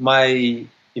my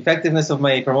effectiveness of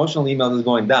my promotional emails is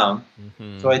going down.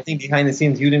 Mm-hmm. So I think behind the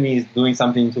scenes, Udemy is doing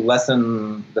something to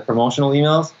lessen the promotional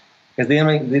emails because they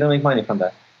don't make money from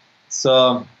that.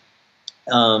 So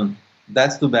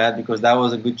that's too bad because that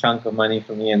was a good chunk of money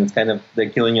for me, and it's kind of they're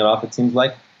killing it off, it seems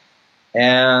like.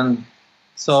 And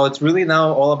so it's really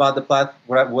now all about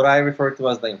what I refer to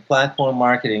as like platform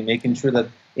marketing, making sure that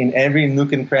in every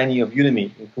nook and cranny of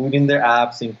Udemy, including their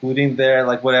apps, including their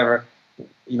like whatever,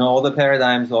 all the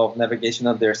paradigms of navigation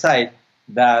of their site,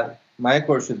 that my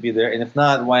course should be there. And if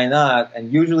not, why not?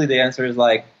 And usually the answer is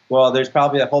like, well, there's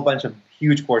probably a whole bunch of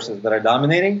huge courses that are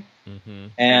dominating. Mm-hmm.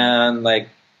 And like,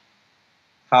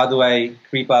 how do I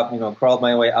creep up, crawl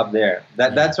my way up there?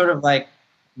 That's sort of like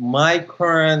my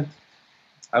current,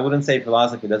 I wouldn't say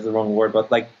philosophy, that's the wrong word, but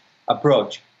like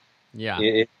approach.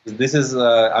 Yeah. This is,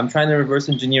 I'm trying to reverse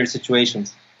engineer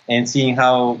situations and seeing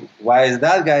why is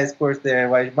that guy's course there?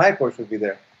 Why my course should be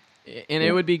there? And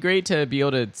it would be great to be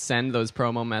able to send those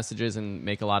promo messages and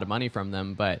make a lot of money from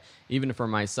them. But even for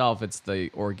myself, it's the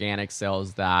organic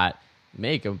sales that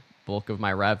make a bulk of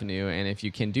my revenue. And if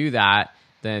you can do that,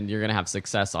 then you're going to have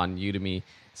success on Udemy.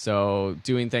 So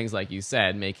doing things like you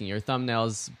said, making your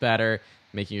thumbnails better,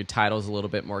 making your titles a little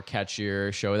bit more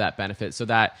catchier, show that benefit so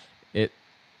that it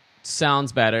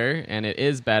sounds better and it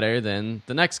is better than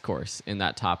the next course in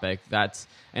that topic.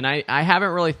 And I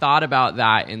haven't really thought about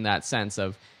that in that sense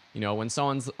of, when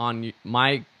someone's on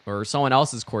my or someone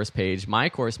else's course page, my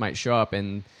course might show up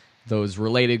in those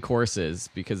related courses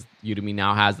because Udemy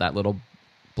now has that little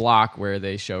block where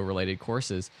they show related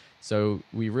courses. So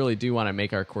we really do want to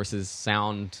make our courses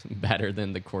sound better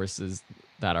than the courses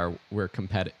that we're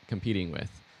competing with.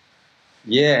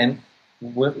 Yeah, and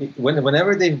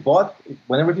whenever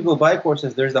people buy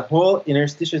courses, there's a whole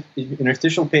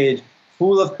interstitial page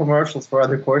full of commercials for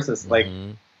other courses.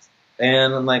 Mm-hmm.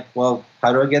 And I'm like, well,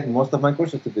 how do I get most of my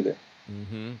courses to be there?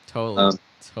 Mm-hmm.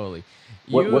 Totally.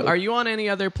 Are you on any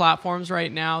other platforms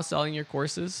right now selling your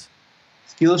courses?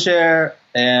 Skillshare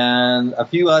and a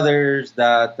few others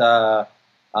that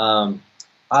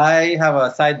I have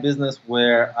a side business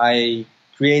where I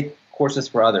create courses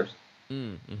for others.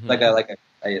 Mm-hmm.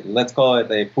 Let's call it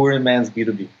a poor man's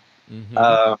B2B.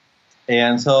 Mm-hmm.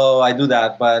 And so I do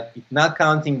that, but if not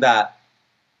counting that,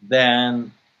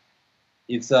 then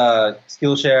it's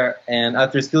Skillshare. And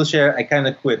after Skillshare, I kind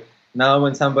of quit. Now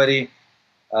when somebody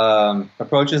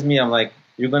approaches me, I'm like,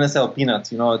 you're going to sell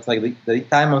peanuts. It's like the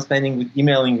time I'm spending with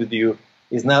emailing with you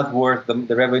is not worth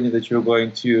the revenue that you're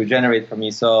going to generate for me.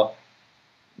 So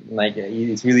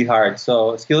it's really hard.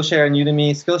 So Skillshare and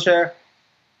Udemy. Skillshare,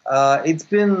 it's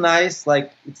been nice. It's like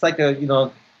it's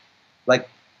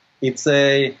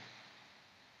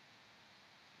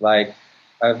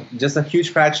just a huge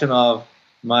fraction of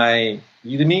my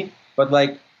Udemy, but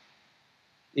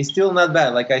it's still not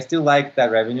bad. I still like that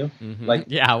revenue. Mm-hmm.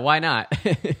 Yeah, why not?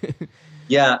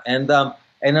 Yeah, and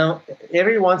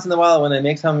every once in a while when I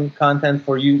make some content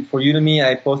for Udemy,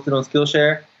 I post it on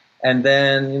Skillshare, and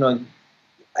then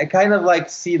I kind of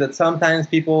see that sometimes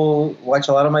people watch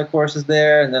a lot of my courses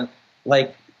there, and then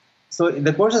so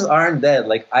the courses aren't dead.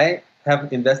 I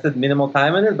have invested minimal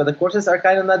time in it, but the courses are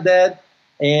kind of not dead,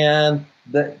 and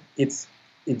it's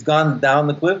gone down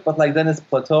the cliff, but then it's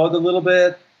plateaued a little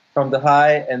bit from the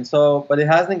high, and so but it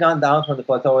hasn't gone down from the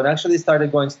plateau. It actually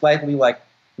started going slightly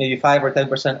maybe 5 or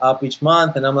 10% up each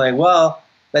month, and I'm like, well,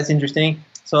 that's interesting.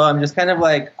 So I'm just kind of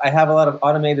I have a lot of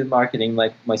automated marketing,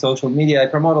 my social media. I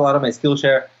promote a lot of my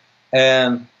Skillshare,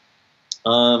 and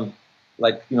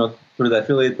through the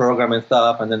affiliate program and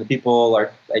stuff. And then I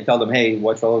tell them, hey,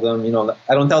 watch all of them.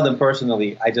 I don't tell them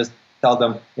personally. I just tell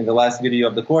them in the last video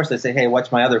of the course, I say, hey,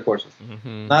 watch my other courses.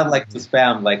 Mm-hmm. Not to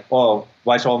spam, oh,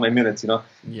 watch all my minutes,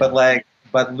 Yeah.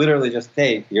 But literally just,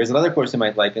 hey, here's another course you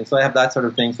might like. And so I have that sort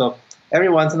of thing. So every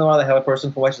once in a while, I have a person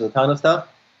who watches a ton of stuff,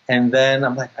 and then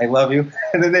I'm like, I love you.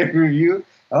 And then they review.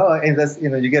 Oh, and that's,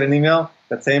 you get an email.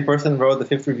 That same person wrote the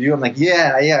 5th review. I'm like,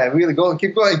 yeah, really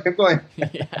keep going.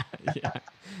 yeah.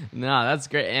 No, that's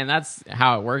great. And that's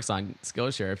how it works on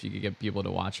Skillshare. If you could get people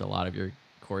to watch a lot of your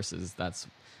courses, that's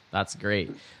great.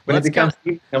 When it becomes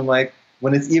evening,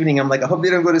 when it's evening, I'm like, I hope they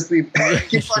don't go to sleep.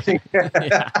 Keep watching.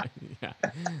 yeah.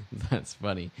 That's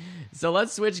funny. So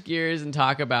let's switch gears and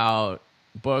talk about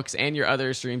books and your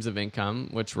other streams of income,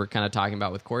 which we're kind of talking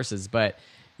about with courses. But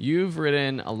you've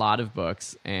written a lot of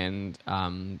books, and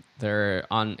they're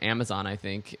on Amazon, I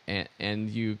think. And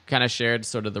you kind of shared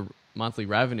sort of the monthly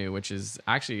revenue, which is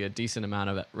actually a decent amount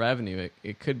of revenue.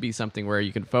 It could be something where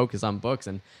you can focus on books,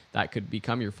 and that could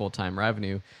become your full-time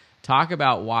revenue. Talk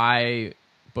about why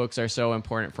books are so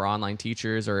important for online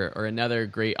teachers, or another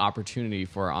great opportunity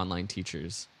for online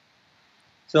teachers.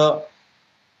 So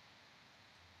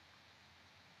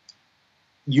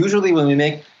usually when we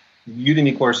make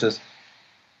Udemy courses,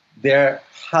 they're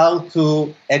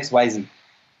how-to XYZ.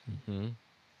 Mm-hmm.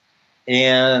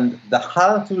 And the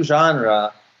how-to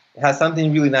genre has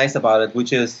something really nice about it,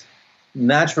 which is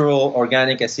natural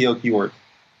organic SEO keyword.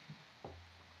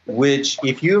 Which,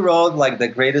 if you wrote the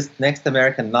greatest next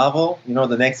American novel,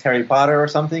 the next Harry Potter or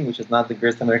something, which is not the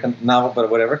greatest American novel, but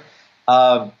whatever,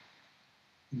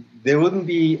 there wouldn't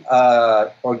be an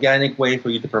organic way for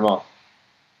you to promote.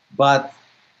 But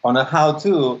on a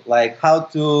how-to, how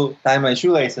to tie my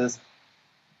shoelaces,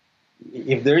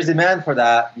 if there is demand for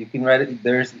that, you can write it.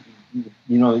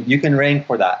 You can rank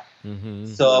for that. Mm-hmm.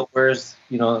 So whereas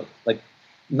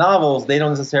novels, they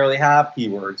don't necessarily have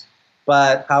keywords,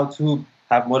 but how to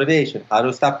have motivation, how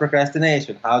to stop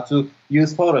procrastination, how to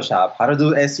use Photoshop, how to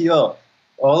do SEO,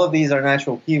 all of these are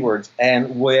natural keywords.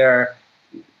 And where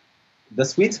the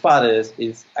sweet spot is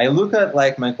I look at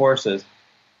my courses,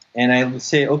 and I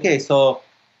say, okay, so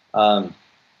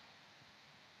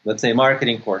let's say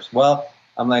marketing course. Well,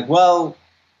 I'm like, well,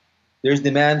 there's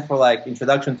demand for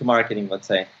introduction to marketing, let's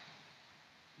say.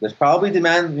 There's probably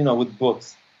demand, with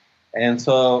books. And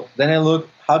so then I look,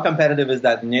 how competitive is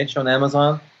that niche on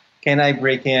Amazon? Can I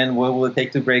break in? What will it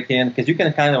take to break in? Because you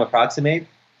can kind of approximate.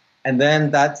 And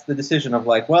then that's the decision of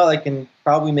well, I can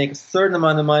probably make a certain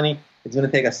amount of money. It's going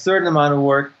to take a certain amount of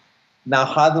work. Now,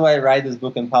 how do I write this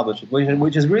book and publish it?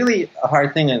 Which is really a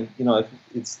hard thing. And,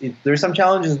 there's some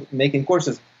challenges making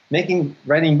courses.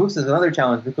 Writing books is another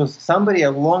challenge, because somebody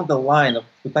along the line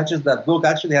who touches that book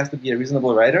actually has to be a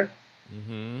reasonable writer.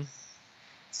 Mm-hmm.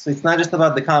 So it's not just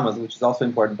about the commas, which is also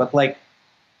important, but like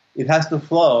it has to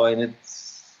flow, and it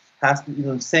has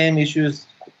to, same issues,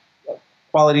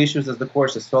 quality issues as the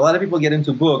courses. So a lot of people get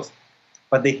into books,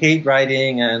 but they hate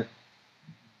writing and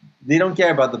they don't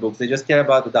care about the books. They just care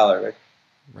about the dollar, right?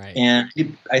 Right. And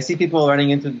I see people running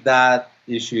into that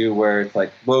issue where it's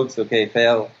like books, okay,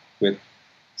 fail, quit.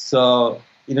 So,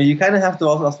 you kind of have to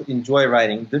also enjoy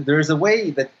writing. There's a way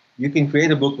that you can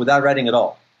create a book without writing at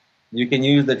all. You can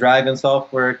use the Dragon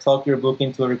software, talk your book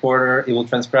into a recorder, it will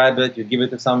transcribe it, you give it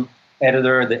to some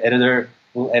editor, the editor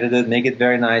will edit it, make it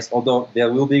very nice, although they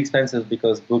will be expensive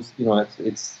because books,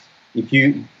 it's if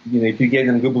you gave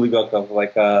them gobbledygook of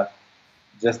like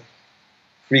just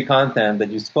free content that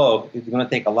you spoke, it's going to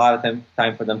take a lot of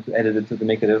time for them to edit it to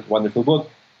make it a wonderful book.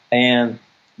 And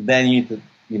then you need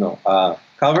to,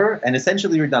 cover, and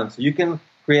essentially you're done. So you can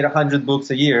create 100 books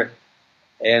a year,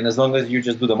 and as long as you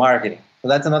just do the marketing. So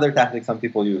that's another tactic some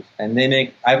people use. And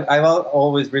I've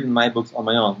always written my books on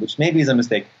my own, which maybe is a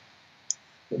mistake.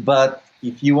 But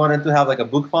if you wanted to have like a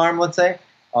book farm, let's say,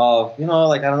 I don't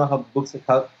know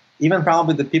how even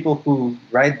probably the people who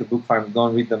write the book farms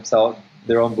don't read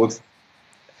their own books.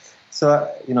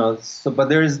 So, but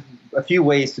there's a few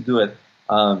ways to do it.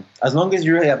 As long as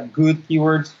you have good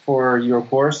keywords for your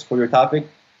course, for your topic,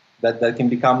 that can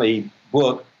become a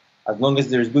book, as long as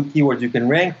there's good keywords you can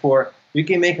rank for, you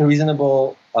can make a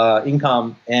reasonable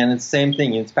income, and it's the same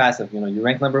thing, it's passive. You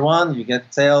rank number one, you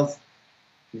get sales,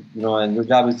 and your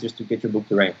job is just to get your book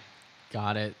to rank.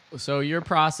 Got it. So your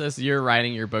process, you're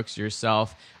writing your books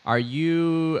yourself. Are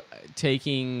you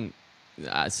taking...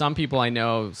 some people I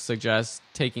know suggest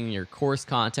taking your course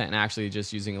content and actually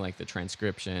just using like the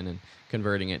transcription and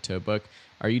converting it to a book.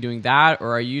 Are you doing that,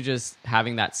 or are you just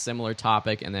having that similar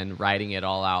topic and then writing it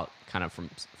all out kind of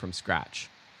from scratch?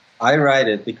 I write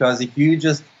it because if you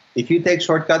take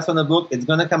shortcuts on a book, it's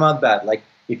going to come out bad. Like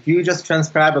if you just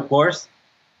transcribe a course,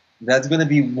 that's going to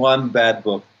be one bad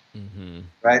book,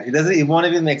 right? It won't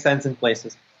even make sense in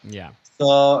places. Yeah.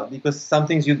 So because some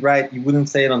things you'd write, you wouldn't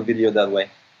say it on video that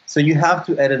way. So you have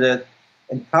to edit it,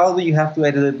 and probably you have to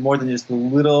edit it more than just a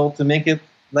little to make it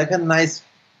like a nice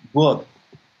book.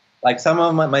 Like some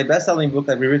of my best-selling book,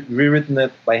 I've rewritten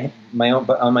it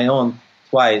on my own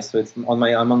twice. So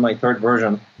I'm on my third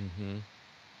version.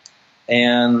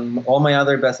 And all my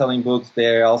other best-selling books,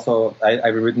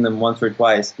 I've rewritten them once or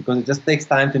twice because it just takes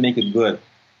time to make it good.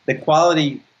 The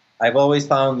quality, I've always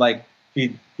found, like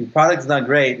if your product's not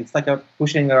great, it's like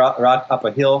pushing a rock up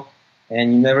a hill.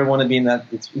 And you never want to be in that.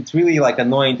 It's really like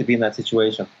annoying to be in that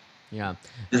situation. Yeah.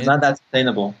 It's not that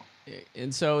sustainable.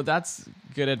 And so that's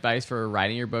good advice for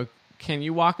writing your book. Can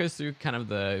you walk us through kind of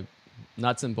the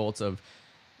nuts and bolts of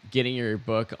getting your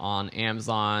book on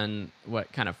Amazon,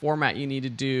 what kind of format you need to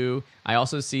do? I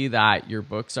also see that your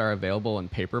books are available in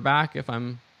paperback, if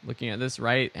I'm looking at this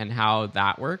right, and how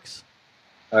that works.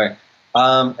 All right.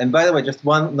 And by the way, just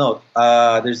one note.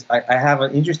 I have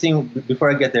an interesting, before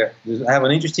I get there, I have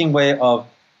an interesting way of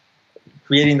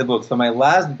creating the book. So my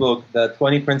last book, The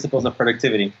 20 Principles of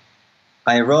Productivity,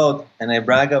 I wrote, and I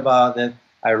brag about it,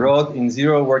 I wrote in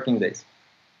 0 working days.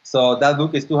 So that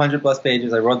book is 200 plus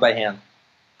pages. I wrote by hand.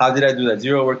 How did I do that?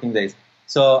 0 working days.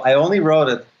 So I only wrote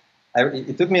it,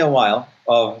 it took me a while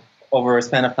over a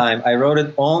span of time. I wrote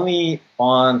it only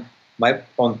on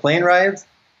plane rides,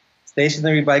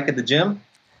 stationary bike at the gym,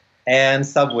 and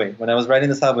subway, when I was riding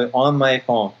the subway on my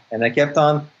phone. And I kept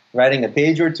on writing a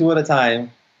page or two at a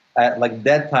time, at like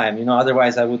dead time.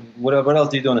 Otherwise I would, what else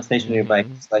do you do on a stationary bike?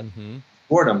 It's like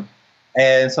boredom.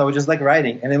 And so I was just like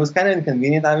writing. And it was kind of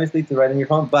inconvenient, obviously, to write on your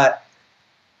phone, but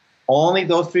only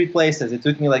those 3 places. It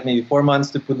took me like maybe 4 months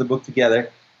to put the book together.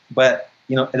 But,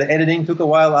 the editing took a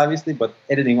while, obviously, but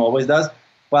editing always does.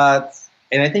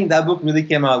 And I think that book really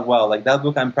came out well. Like that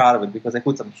book, I'm proud of it because I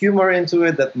put some humor into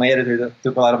it that my editor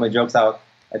took a lot of my jokes out.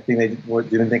 I think they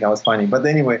didn't think I was funny. But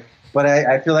anyway,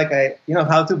 I feel like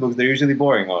how-to books, they're usually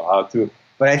boring. Or how-to.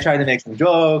 But I try to make some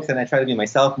jokes, and I try to be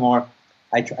myself more.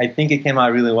 I think it came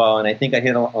out really well, and I think I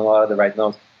hit on a lot of the right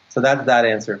notes. So that's that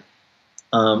answer.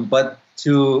 But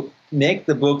to make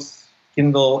the books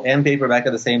Kindle and paperback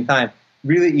at the same time,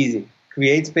 really easy.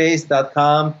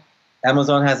 CreateSpace.com.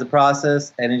 Amazon has a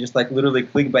process, and it's just like literally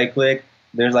click by click.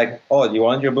 There's like, oh, do you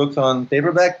want your books on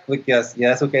paperback? Click yes.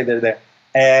 Yes, okay, they're there.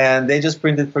 And they just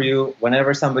print it for you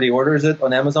whenever somebody orders it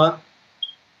on Amazon.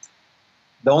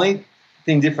 The only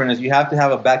thing different is you have to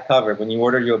have a back cover. When you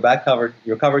order your cover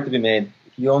to be made,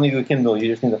 if you only do Kindle, you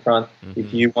just need the front.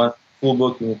 If you want full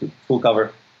book, you need the full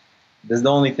cover. That's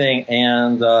the only thing.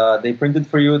 And they print it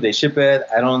for you. They ship it.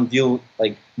 I don't deal,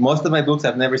 like most of my books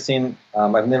I've never seen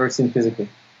physically.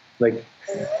 Like,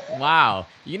 Wow,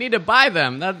 you need to buy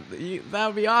them. That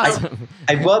would be awesome.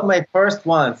 I bought my first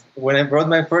ones. When I wrote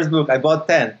my first book, I bought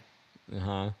 10.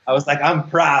 Uh-huh. I was like, I'm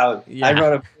proud. I Yeah.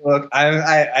 wrote a book.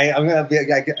 I'm gonna be.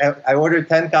 I ordered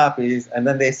 10 copies, and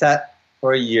then they sat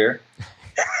for a year.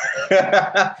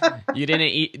 You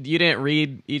didn't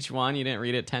read each one. You didn't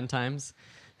read it 10 times.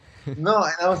 No,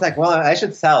 and I was like, well, I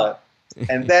should sell it.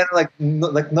 And then like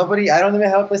nobody, I don't even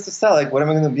have a place to sell. Like, what am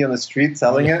I going to be on the street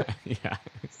selling Yeah. it? Yeah.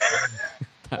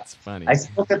 That's funny. I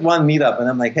spoke at one meetup, and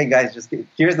I'm like, hey guys, just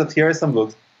here are some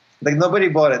books. Like, nobody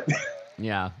bought it.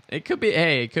 Yeah, it could be.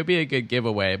 Hey, it could be a good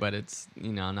giveaway, but it's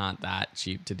not that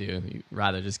cheap to do. You'd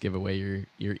rather just give away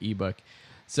your ebook.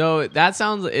 So it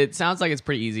sounds like it's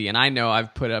pretty easy. And I know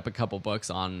I've put up a couple books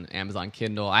on Amazon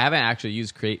Kindle. I haven't actually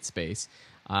used CreateSpace.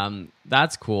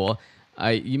 That's cool.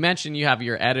 You mentioned you have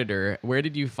your editor. Where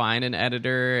did you find an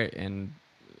editor, and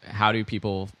how do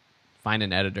people find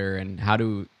an editor, and how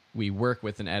do we work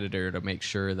with an editor to make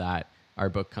sure that our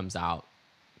book comes out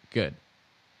good?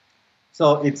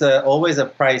 So it's always a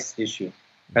price issue,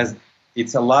 because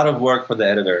it's a lot of work for the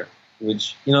editor,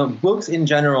 which, books in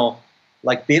general,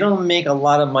 like, they don't make a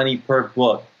lot of money per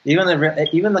book.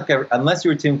 Unless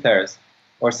you're Tim Ferriss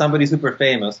or somebody super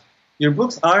famous, your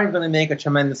books aren't going to make a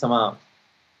tremendous amount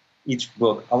each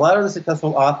book. A lot of the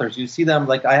successful authors, you see them,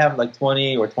 like I have like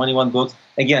 20 or 21 books.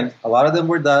 Again, a lot of them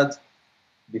were duds.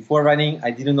 Before writing,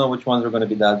 I didn't know which ones were going to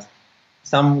be duds.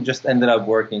 Some just ended up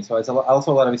working. So it's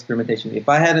also a lot of experimentation. If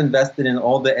I had invested in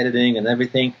all the editing and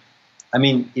everything, I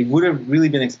mean, it would have really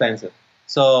been expensive.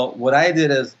 So what I did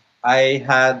is I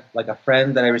had like a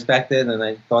friend that I respected, and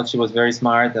I thought she was very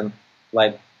smart and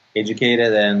like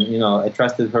educated, and I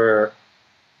trusted her.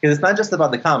 Because it's not just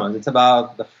about the comments, it's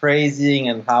about the phrasing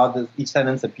and how each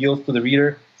sentence appeals to the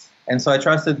reader. And so I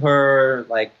trusted her,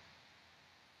 like,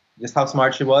 just how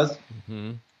smart she was,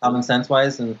 common sense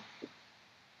wise,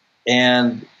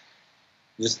 and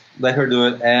just let her do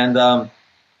it. And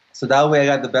so that way I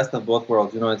got the best of both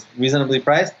worlds. It's reasonably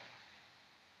priced,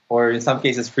 or in some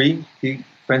cases free.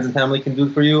 Friends and family can do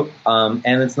it for you,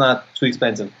 and it's not too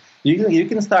expensive. You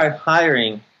can start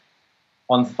hiring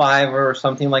on Fiverr or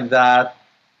something like that.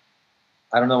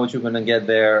 I don't know what you're going to get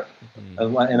there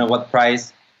and at what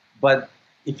price. But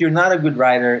if you're not a good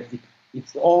writer,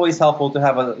 it's always helpful to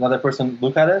have another person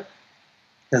look at it,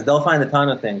 because they'll find a ton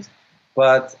of things.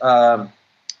 But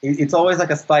it's always like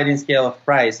a sliding scale of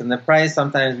price. And the price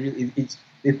sometimes,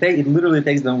 it literally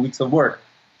takes them weeks of work.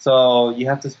 So you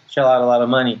have to shell out a lot of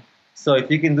money. So if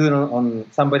you can do it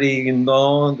on somebody you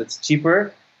know that's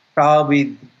cheaper,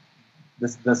 probably the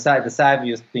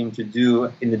savviest thing to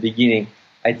do in the beginning.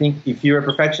 I think if you're a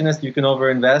perfectionist, you can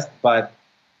overinvest, but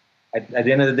at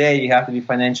the end of the day, you have to be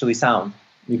financially sound.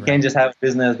 You can't just have a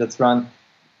business that's run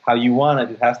how you want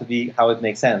it. It has to be how it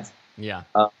makes sense. Yeah.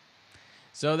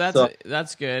 So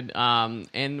that's good.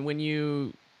 And when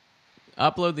you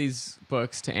upload these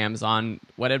books to Amazon,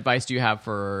 what advice do you have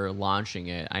for launching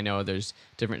it? I know there's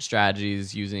different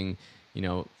strategies using,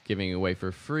 giving away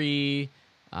for free.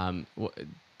 Do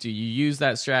you use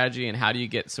that strategy, and how do you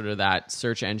get sort of that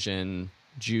search engine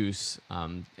juice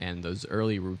and those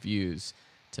early reviews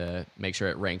to make sure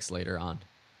it ranks later on?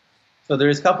 So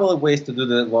there's a couple of ways to do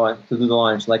the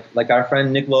launch. Like our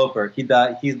friend Nick Loper,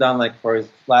 he's done, like, for his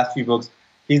last few books,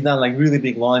 he's done like really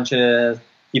big launches.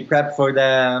 He prepped for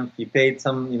them. He paid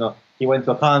some, he went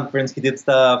to a conference. He did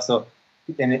stuff. So,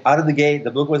 and out of the gate,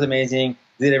 the book was amazing.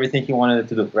 Did everything he wanted it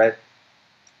to do. Right?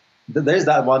 There's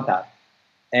that one path,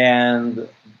 and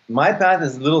my path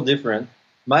is a little different.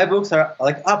 My books are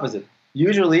like opposite.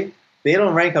 Usually, they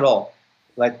don't rank at all.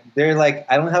 Like, they're like,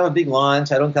 I don't have a big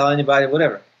launch. I don't tell anybody,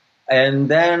 whatever. And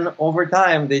then over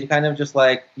time, they kind of just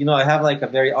like, I have like a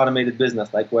very automated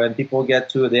business. Like, when people get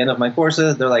to the end of my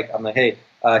courses, I'm like, hey,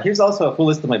 here's also a full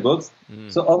list of my books.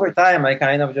 So over time, I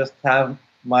kind of just have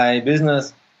my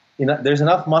business, there's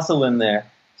enough muscle in there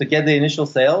to get the initial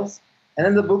sales. And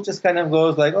then the book just kind of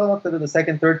goes like, oh, up to the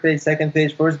third page,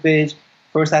 first page,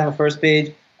 first half of first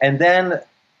page. And then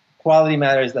quality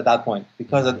matters at that point,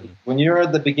 because when you're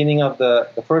at the beginning of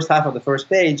the first half of the first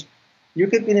page, you're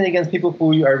competing against people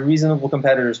who are reasonable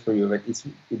competitors for you. Right?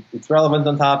 It's relevant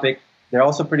on topic. They're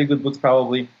also pretty good books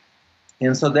probably.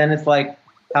 And so then it's like,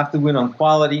 have to win on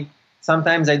quality.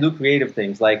 Sometimes I do creative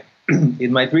things. Like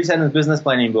in my 3-sentence business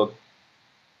planning book,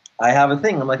 I have a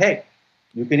thing. I'm like, hey,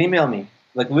 you can email me.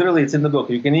 Like, literally, it's in the book.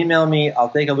 You can email me. I'll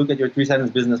take a look at your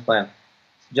 3-sentence business plan.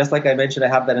 Just like I mentioned, I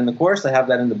have that in the course. I have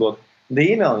that in the book.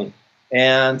 They email me.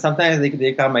 And sometimes they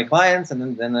become my clients,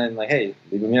 and then I'm like, hey,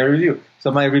 leave me a review.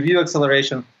 So my review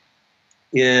acceleration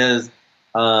is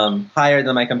higher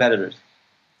than my competitors.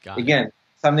 Got it. Again,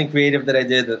 something creative that I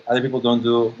did that other people don't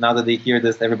do. Now that they hear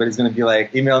this, everybody's going to be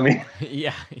like, email me.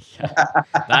 Yeah.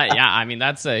 I mean,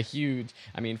 that's a huge.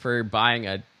 I mean, for buying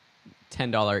a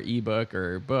 $10 ebook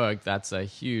or book, that's a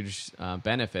huge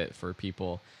benefit for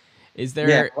people. Is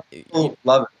there? Yeah,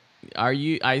 love it. Are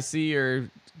you? I see you're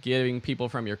giving people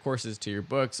from your courses to your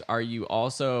books. Are you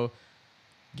also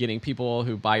getting people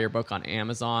who buy your book on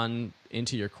Amazon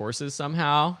into your courses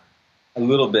somehow? A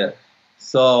little bit.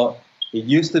 So it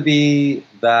used to be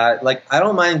that, like, I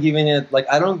don't mind giving it, like,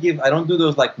 I don't do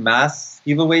those like mass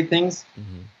giveaway things.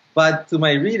 Mm-hmm. But to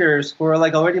my readers who are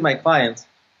like already my clients,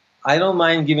 I don't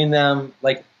mind giving them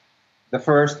like the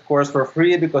first course for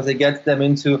free because it gets them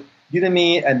into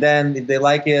Udemy, and then if they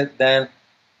like it, then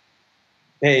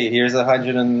hey, here's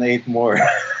 108 more.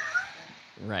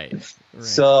 Right.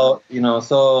 So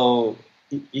the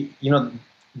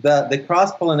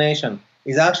cross pollination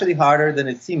is actually harder than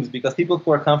it seems, because people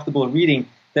who are comfortable reading,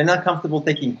 they're not comfortable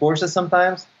taking courses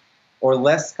sometimes, or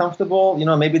less comfortable.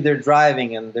 Maybe they're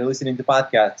driving and they're listening to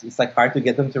podcasts. It's like hard to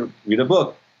get them to read a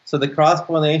book. So the cross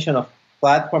pollination of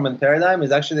platform and paradigm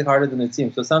is actually harder than it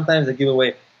seems. So sometimes I give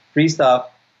away free stuff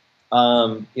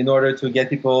in order to get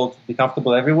people to be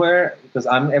comfortable everywhere, because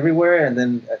I'm everywhere, and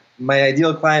then my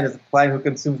ideal client is a client who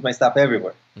consumes my stuff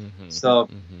everywhere. Mm-hmm. So,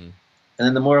 and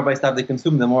then the more of my stuff they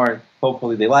consume, the more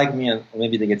hopefully they like me, and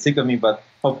maybe they get sick of me, but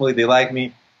hopefully they like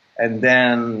me, and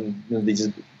then they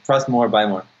just trust more, buy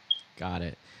more. Got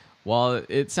it. Well,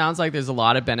 it sounds like there's a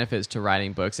lot of benefits to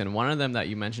writing books, and one of them that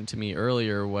you mentioned to me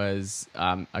earlier was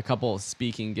a couple of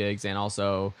speaking gigs and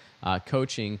also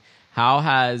coaching. How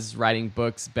has writing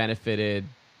books benefited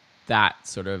that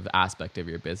sort of aspect of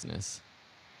your business?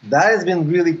 That has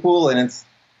been really cool, and it's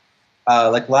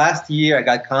like last year I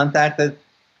got contacted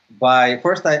by,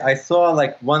 first I saw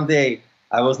like one day,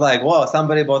 I was like, whoa,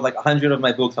 somebody bought like 100 of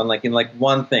my books on like in like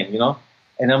one thing,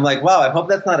 and I'm like, wow, I hope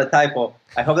that's not a typo.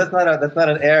 I hope that's not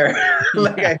an error.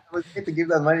 Like I was going to give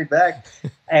that money back.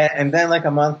 And then like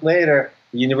a month later,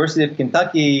 the University of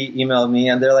Kentucky emailed me,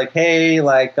 and they're like, hey,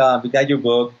 like we got your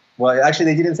book. Well, actually,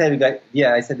 they didn't say we got.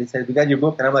 Yeah, they said we got your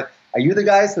book, and I'm like, are you the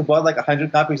guys who bought like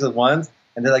 100 copies at once?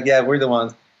 And they're like, yeah, we're the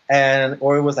ones.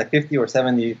 Or it was like 50 or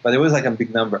 70, but it was like a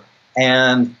big number.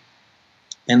 And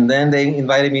then they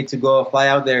invited me to go fly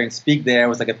out there and speak there. It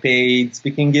was like a paid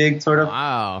speaking gig, sort of.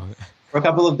 Wow. For a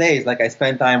couple of days, like I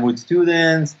spent time with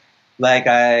students. Like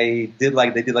they did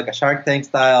like a Shark Tank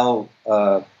style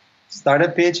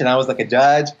startup pitch, and I was like a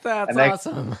judge. That's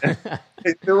awesome.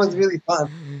 It was really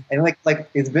fun, and like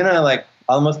it's been like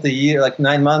almost a year, like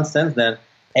 9 months since then,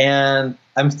 and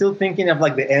I'm still thinking of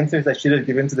like the answers I should have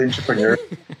given to the entrepreneur.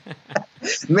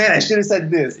 Man, I should have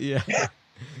said this. Yeah.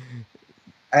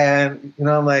 And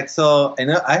I'm like, so I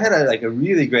know I had a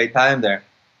really great time there,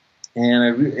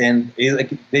 and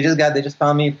they just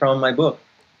found me from my book.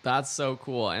 That's so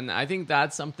cool, and I think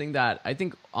that's something that I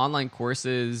think online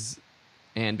courses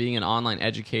and being an online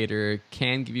educator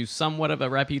can give you somewhat of a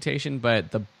reputation,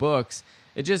 but the books,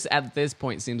 it just at this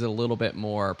point seems a little bit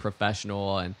more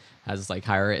professional and has like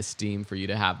higher esteem for you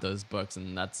to have those books,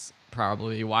 and that's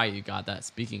probably why you got that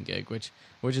speaking gig, which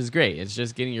is great. It's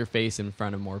just getting your face in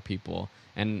front of more people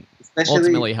and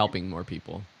ultimately helping more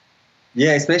people.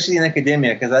 Yeah, especially in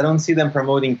academia, because I don't see them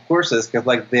promoting courses, because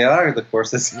like they are the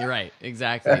courses. You're right,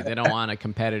 exactly. They don't want a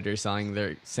competitor selling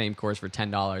their same course for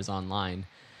 $10 online.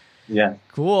 Yeah.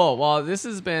 Cool. Well, this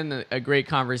has been a great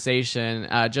conversation.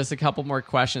 Just a couple more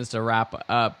questions to wrap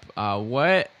up.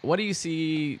 What do you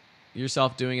see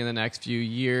yourself doing in the next few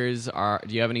years? Do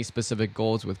you have any specific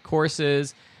goals with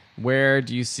courses? Where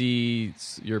do you see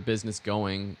your business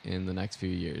going in the next few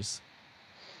years?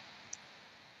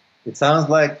 It sounds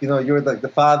like you're like the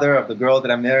father of the girl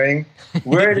that I'm marrying.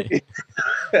 Where do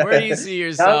you see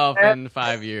yourself in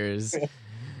 5 years?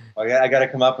 I got to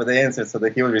come up with the answer so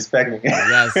that he will respect me.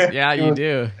 Yes, yeah, you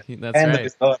do. That's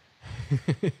right.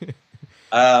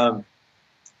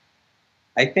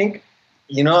 I think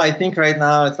right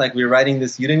now it's like we're riding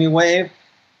this Udemy wave.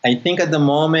 I think at the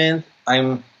moment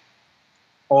I'm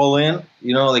all in,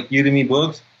 like Udemy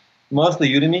books, mostly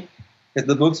Udemy, because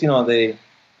the books, I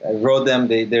wrote them,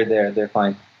 they're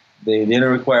fine. They don't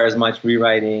require as much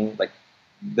rewriting. Like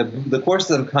the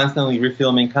courses I'm constantly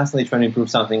refilming, constantly trying to improve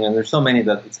something, and there's so many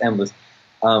that it's endless.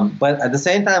 But at the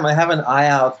same time, I have an eye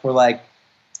out for like,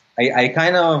 I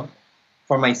kind of,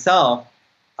 for myself,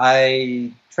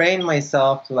 I train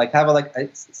myself to like have a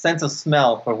sense of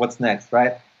smell for what's next,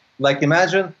 right? Like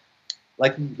imagine,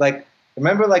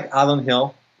 remember like Alan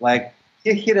Hill, like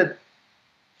he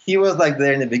was like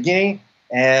there in the beginning,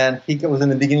 and he was in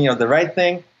the beginning of the right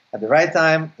thing at the right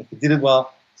time, and he did it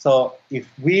well. So if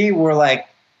we were like,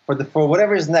 for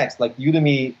whatever is next, like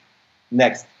Udemy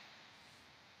next?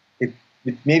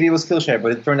 Maybe it was Skillshare,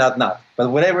 but it turned out not. But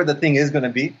whatever the thing is going to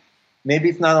be, maybe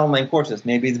it's not online courses.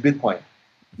 Maybe it's Bitcoin.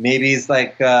 Maybe it's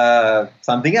like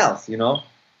something else, you know.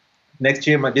 Next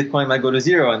year, my Bitcoin might go to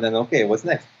zero, and then, okay, what's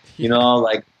next? You know,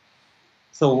 like,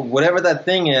 so whatever that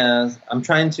thing is, I'm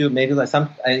trying to maybe like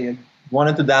I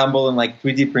wanted to dabble in like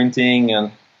 3D printing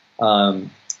and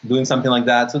doing something like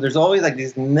that. So there's always like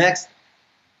these next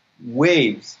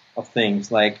waves of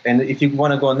things. Like, and if you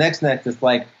want to go next, it's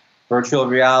like virtual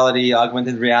reality,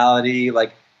 augmented reality,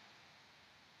 like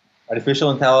artificial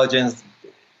intelligence.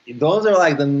 Those are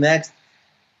like the next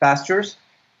pastures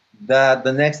that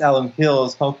the next Alan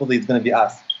Hills, hopefully, is going to be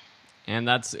us. And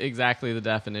that's exactly the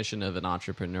definition of an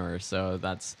entrepreneur. So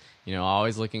that's, you know,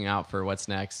 always looking out for what's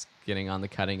next, getting on the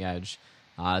cutting edge.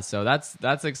 So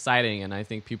that's exciting, and I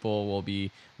think people will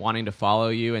be wanting to follow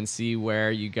you and see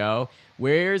where you go.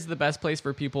 Where's the best place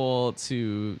for people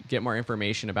to get more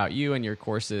information about you and your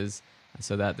courses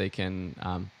so that they can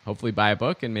hopefully buy a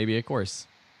book and maybe a course?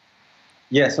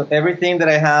 Yeah, so everything that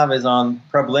I have is on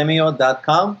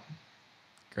Problemio.com.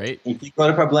 Great. If you go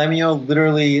to Problemio,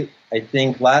 literally, I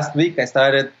think last week I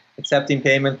started accepting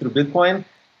payment through Bitcoin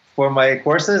for my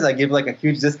courses. I give like a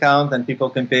huge discount and people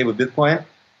can pay with Bitcoin,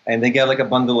 and they get like a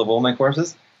bundle of all my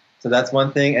courses. So that's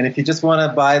one thing. And if you just want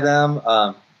to buy them,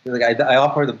 like I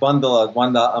offer the bundle at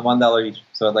 $1 each.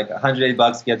 So like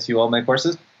 $108 gets you all my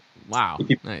courses. Wow, if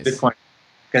you nice. Bitcoin,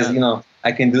 because you know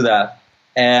I can do that.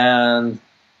 And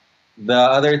the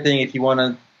other thing, if you want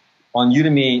to, on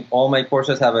Udemy, all my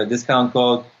courses have a discount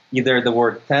code, either the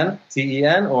word 10,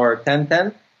 TEN, or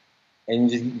 1010,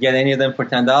 and you just get any of them for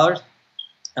 $10.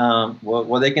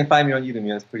 Well, they can find me on Udemy.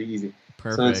 That's pretty easy.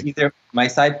 Perfect. So it's either my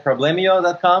site,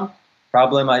 Problemio.com,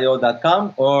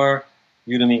 Problemio.com, or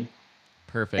Udemy.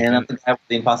 Perfect. And I'm the guy with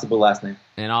the impossible last name.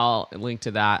 And I'll link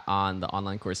to that on the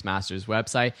Online Course Masters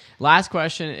website. Last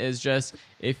question is just,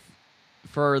 if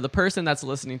for the person that's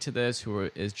listening to this who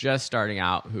is just starting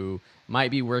out, who might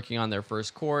be working on their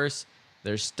first course,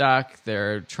 they're stuck,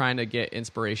 they're trying to get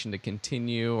inspiration to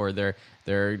continue, or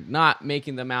they're not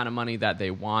making the amount of money that they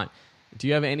want, do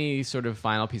you have any sort of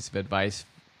final piece of advice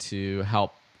to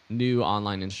help new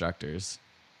online instructors?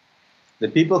 The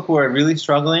people who are really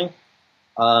struggling,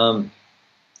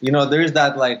 you know, there's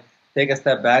that like take a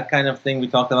step back kind of thing we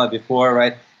talked about before,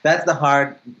 right? That's the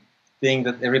hard thing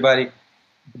that everybody,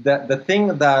 the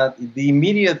thing that the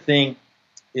immediate thing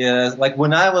is, like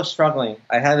when I was struggling,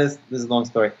 I had this is a long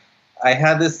story. I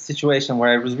had this situation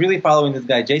where I was really following this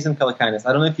guy, Jason Calacanis.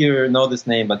 I don't know if you know this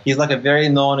name, but he's like a very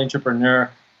known entrepreneur.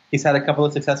 He's had a couple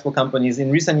of successful companies.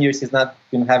 In recent years, he's not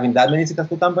been having that many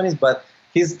successful companies, but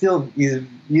he's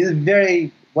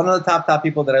very one of the top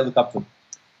people that I look up to.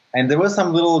 And there was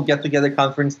some little get-together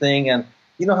conference thing, and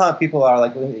you know how people are,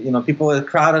 like, you know, people are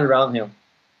crowded around him.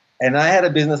 And I had a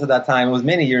business at that time. It was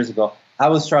many years ago. I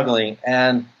was struggling,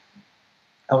 and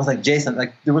I was like, Jason,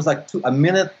 like there was like a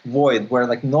minute void where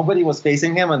like nobody was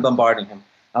facing him and bombarding him.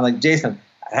 I'm like, Jason,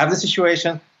 I have this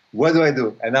situation. What do I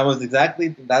do? And that was exactly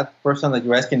that person that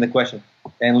you're asking the question.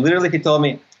 And literally he told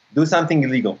me, do something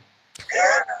illegal.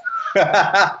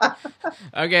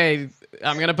 Okay,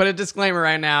 I'm going to put a disclaimer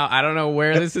right now. I don't know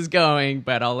where this is going,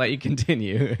 but I'll let you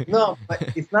continue. No,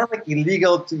 but it's not like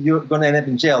illegal you're going to end up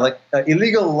in jail. Like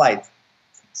illegal light.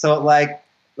 So like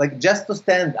just to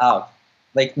stand out.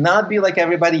 Like not be like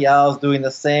everybody else doing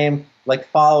the same, like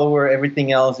follower,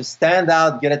 everything else. Just stand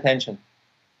out, get attention.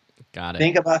 Got it.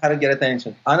 Think about how to get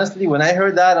attention. Honestly, when I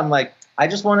heard that, I'm like, I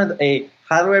just wanted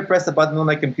how do I press a button on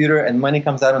my computer and money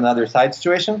comes out on the other side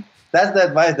situation. That's the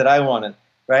advice that I wanted,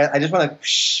 right? I just want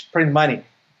to print money.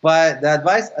 But the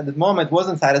advice at the moment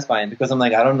wasn't satisfying because I'm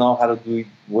like, I don't know how to do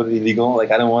what is illegal.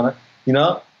 Like, I don't want to, you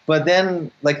know? But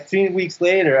then, like 3 weeks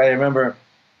later, I remember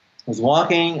I was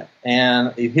walking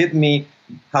and it hit me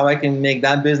how I can make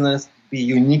that business be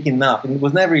unique enough. And it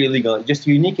was never illegal, just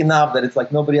unique enough that it's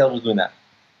like nobody else was doing that.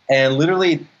 And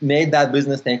literally made that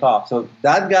business take off. So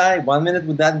that guy, 1 minute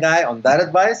with that guy on that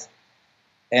advice,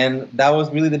 and that was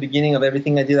really the beginning of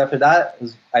everything I did after that,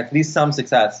 was at least some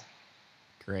success.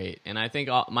 Great. And I think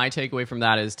my takeaway from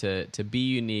that is to be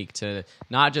unique, to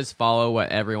not just follow what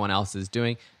everyone else is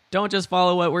doing. Don't just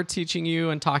follow what we're teaching you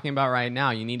and talking about right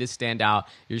now. You need to stand out.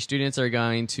 Your students are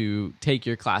going to take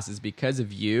your classes because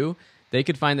of you. They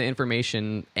could find the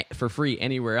information for free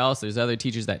anywhere else. There's other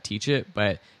teachers that teach it,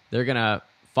 but they're going to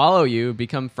follow you,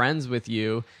 become friends with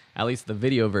you, at least the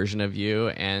video version of you,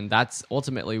 and that's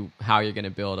ultimately how you're going to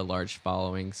build a large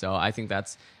following. So I think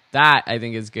that I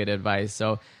think is good advice.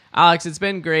 So Alex, it's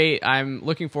been great. I'm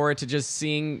looking forward to just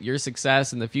seeing your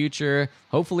success in the future,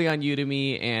 hopefully on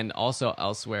Udemy and also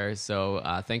elsewhere. So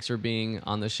thanks for being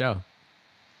on the show.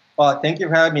 Thank you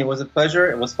for having me. It was a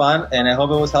pleasure. It was fun, and I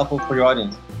hope it was helpful for your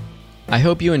audience. I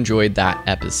hope you enjoyed that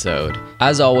episode.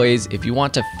 As always, if you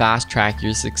want to fast track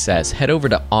your success, head over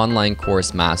to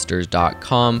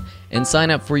onlinecoursemasters.com and sign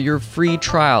up for your free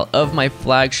trial of my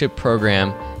flagship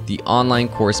program, the Online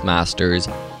Course Masters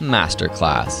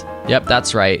Masterclass. Yep,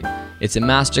 that's right. It's a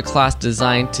masterclass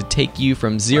designed to take you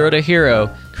from zero to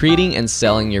hero, creating and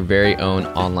selling your very own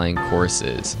online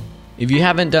courses. If you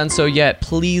haven't done so yet,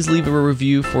 please leave a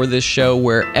review for this show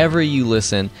wherever you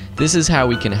listen. This is how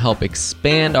we can help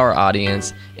expand our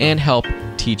audience and help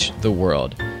teach the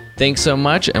world. Thanks so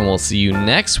much, and we'll see you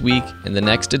next week in the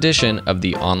next edition of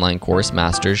the Online Course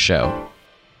Masters Show.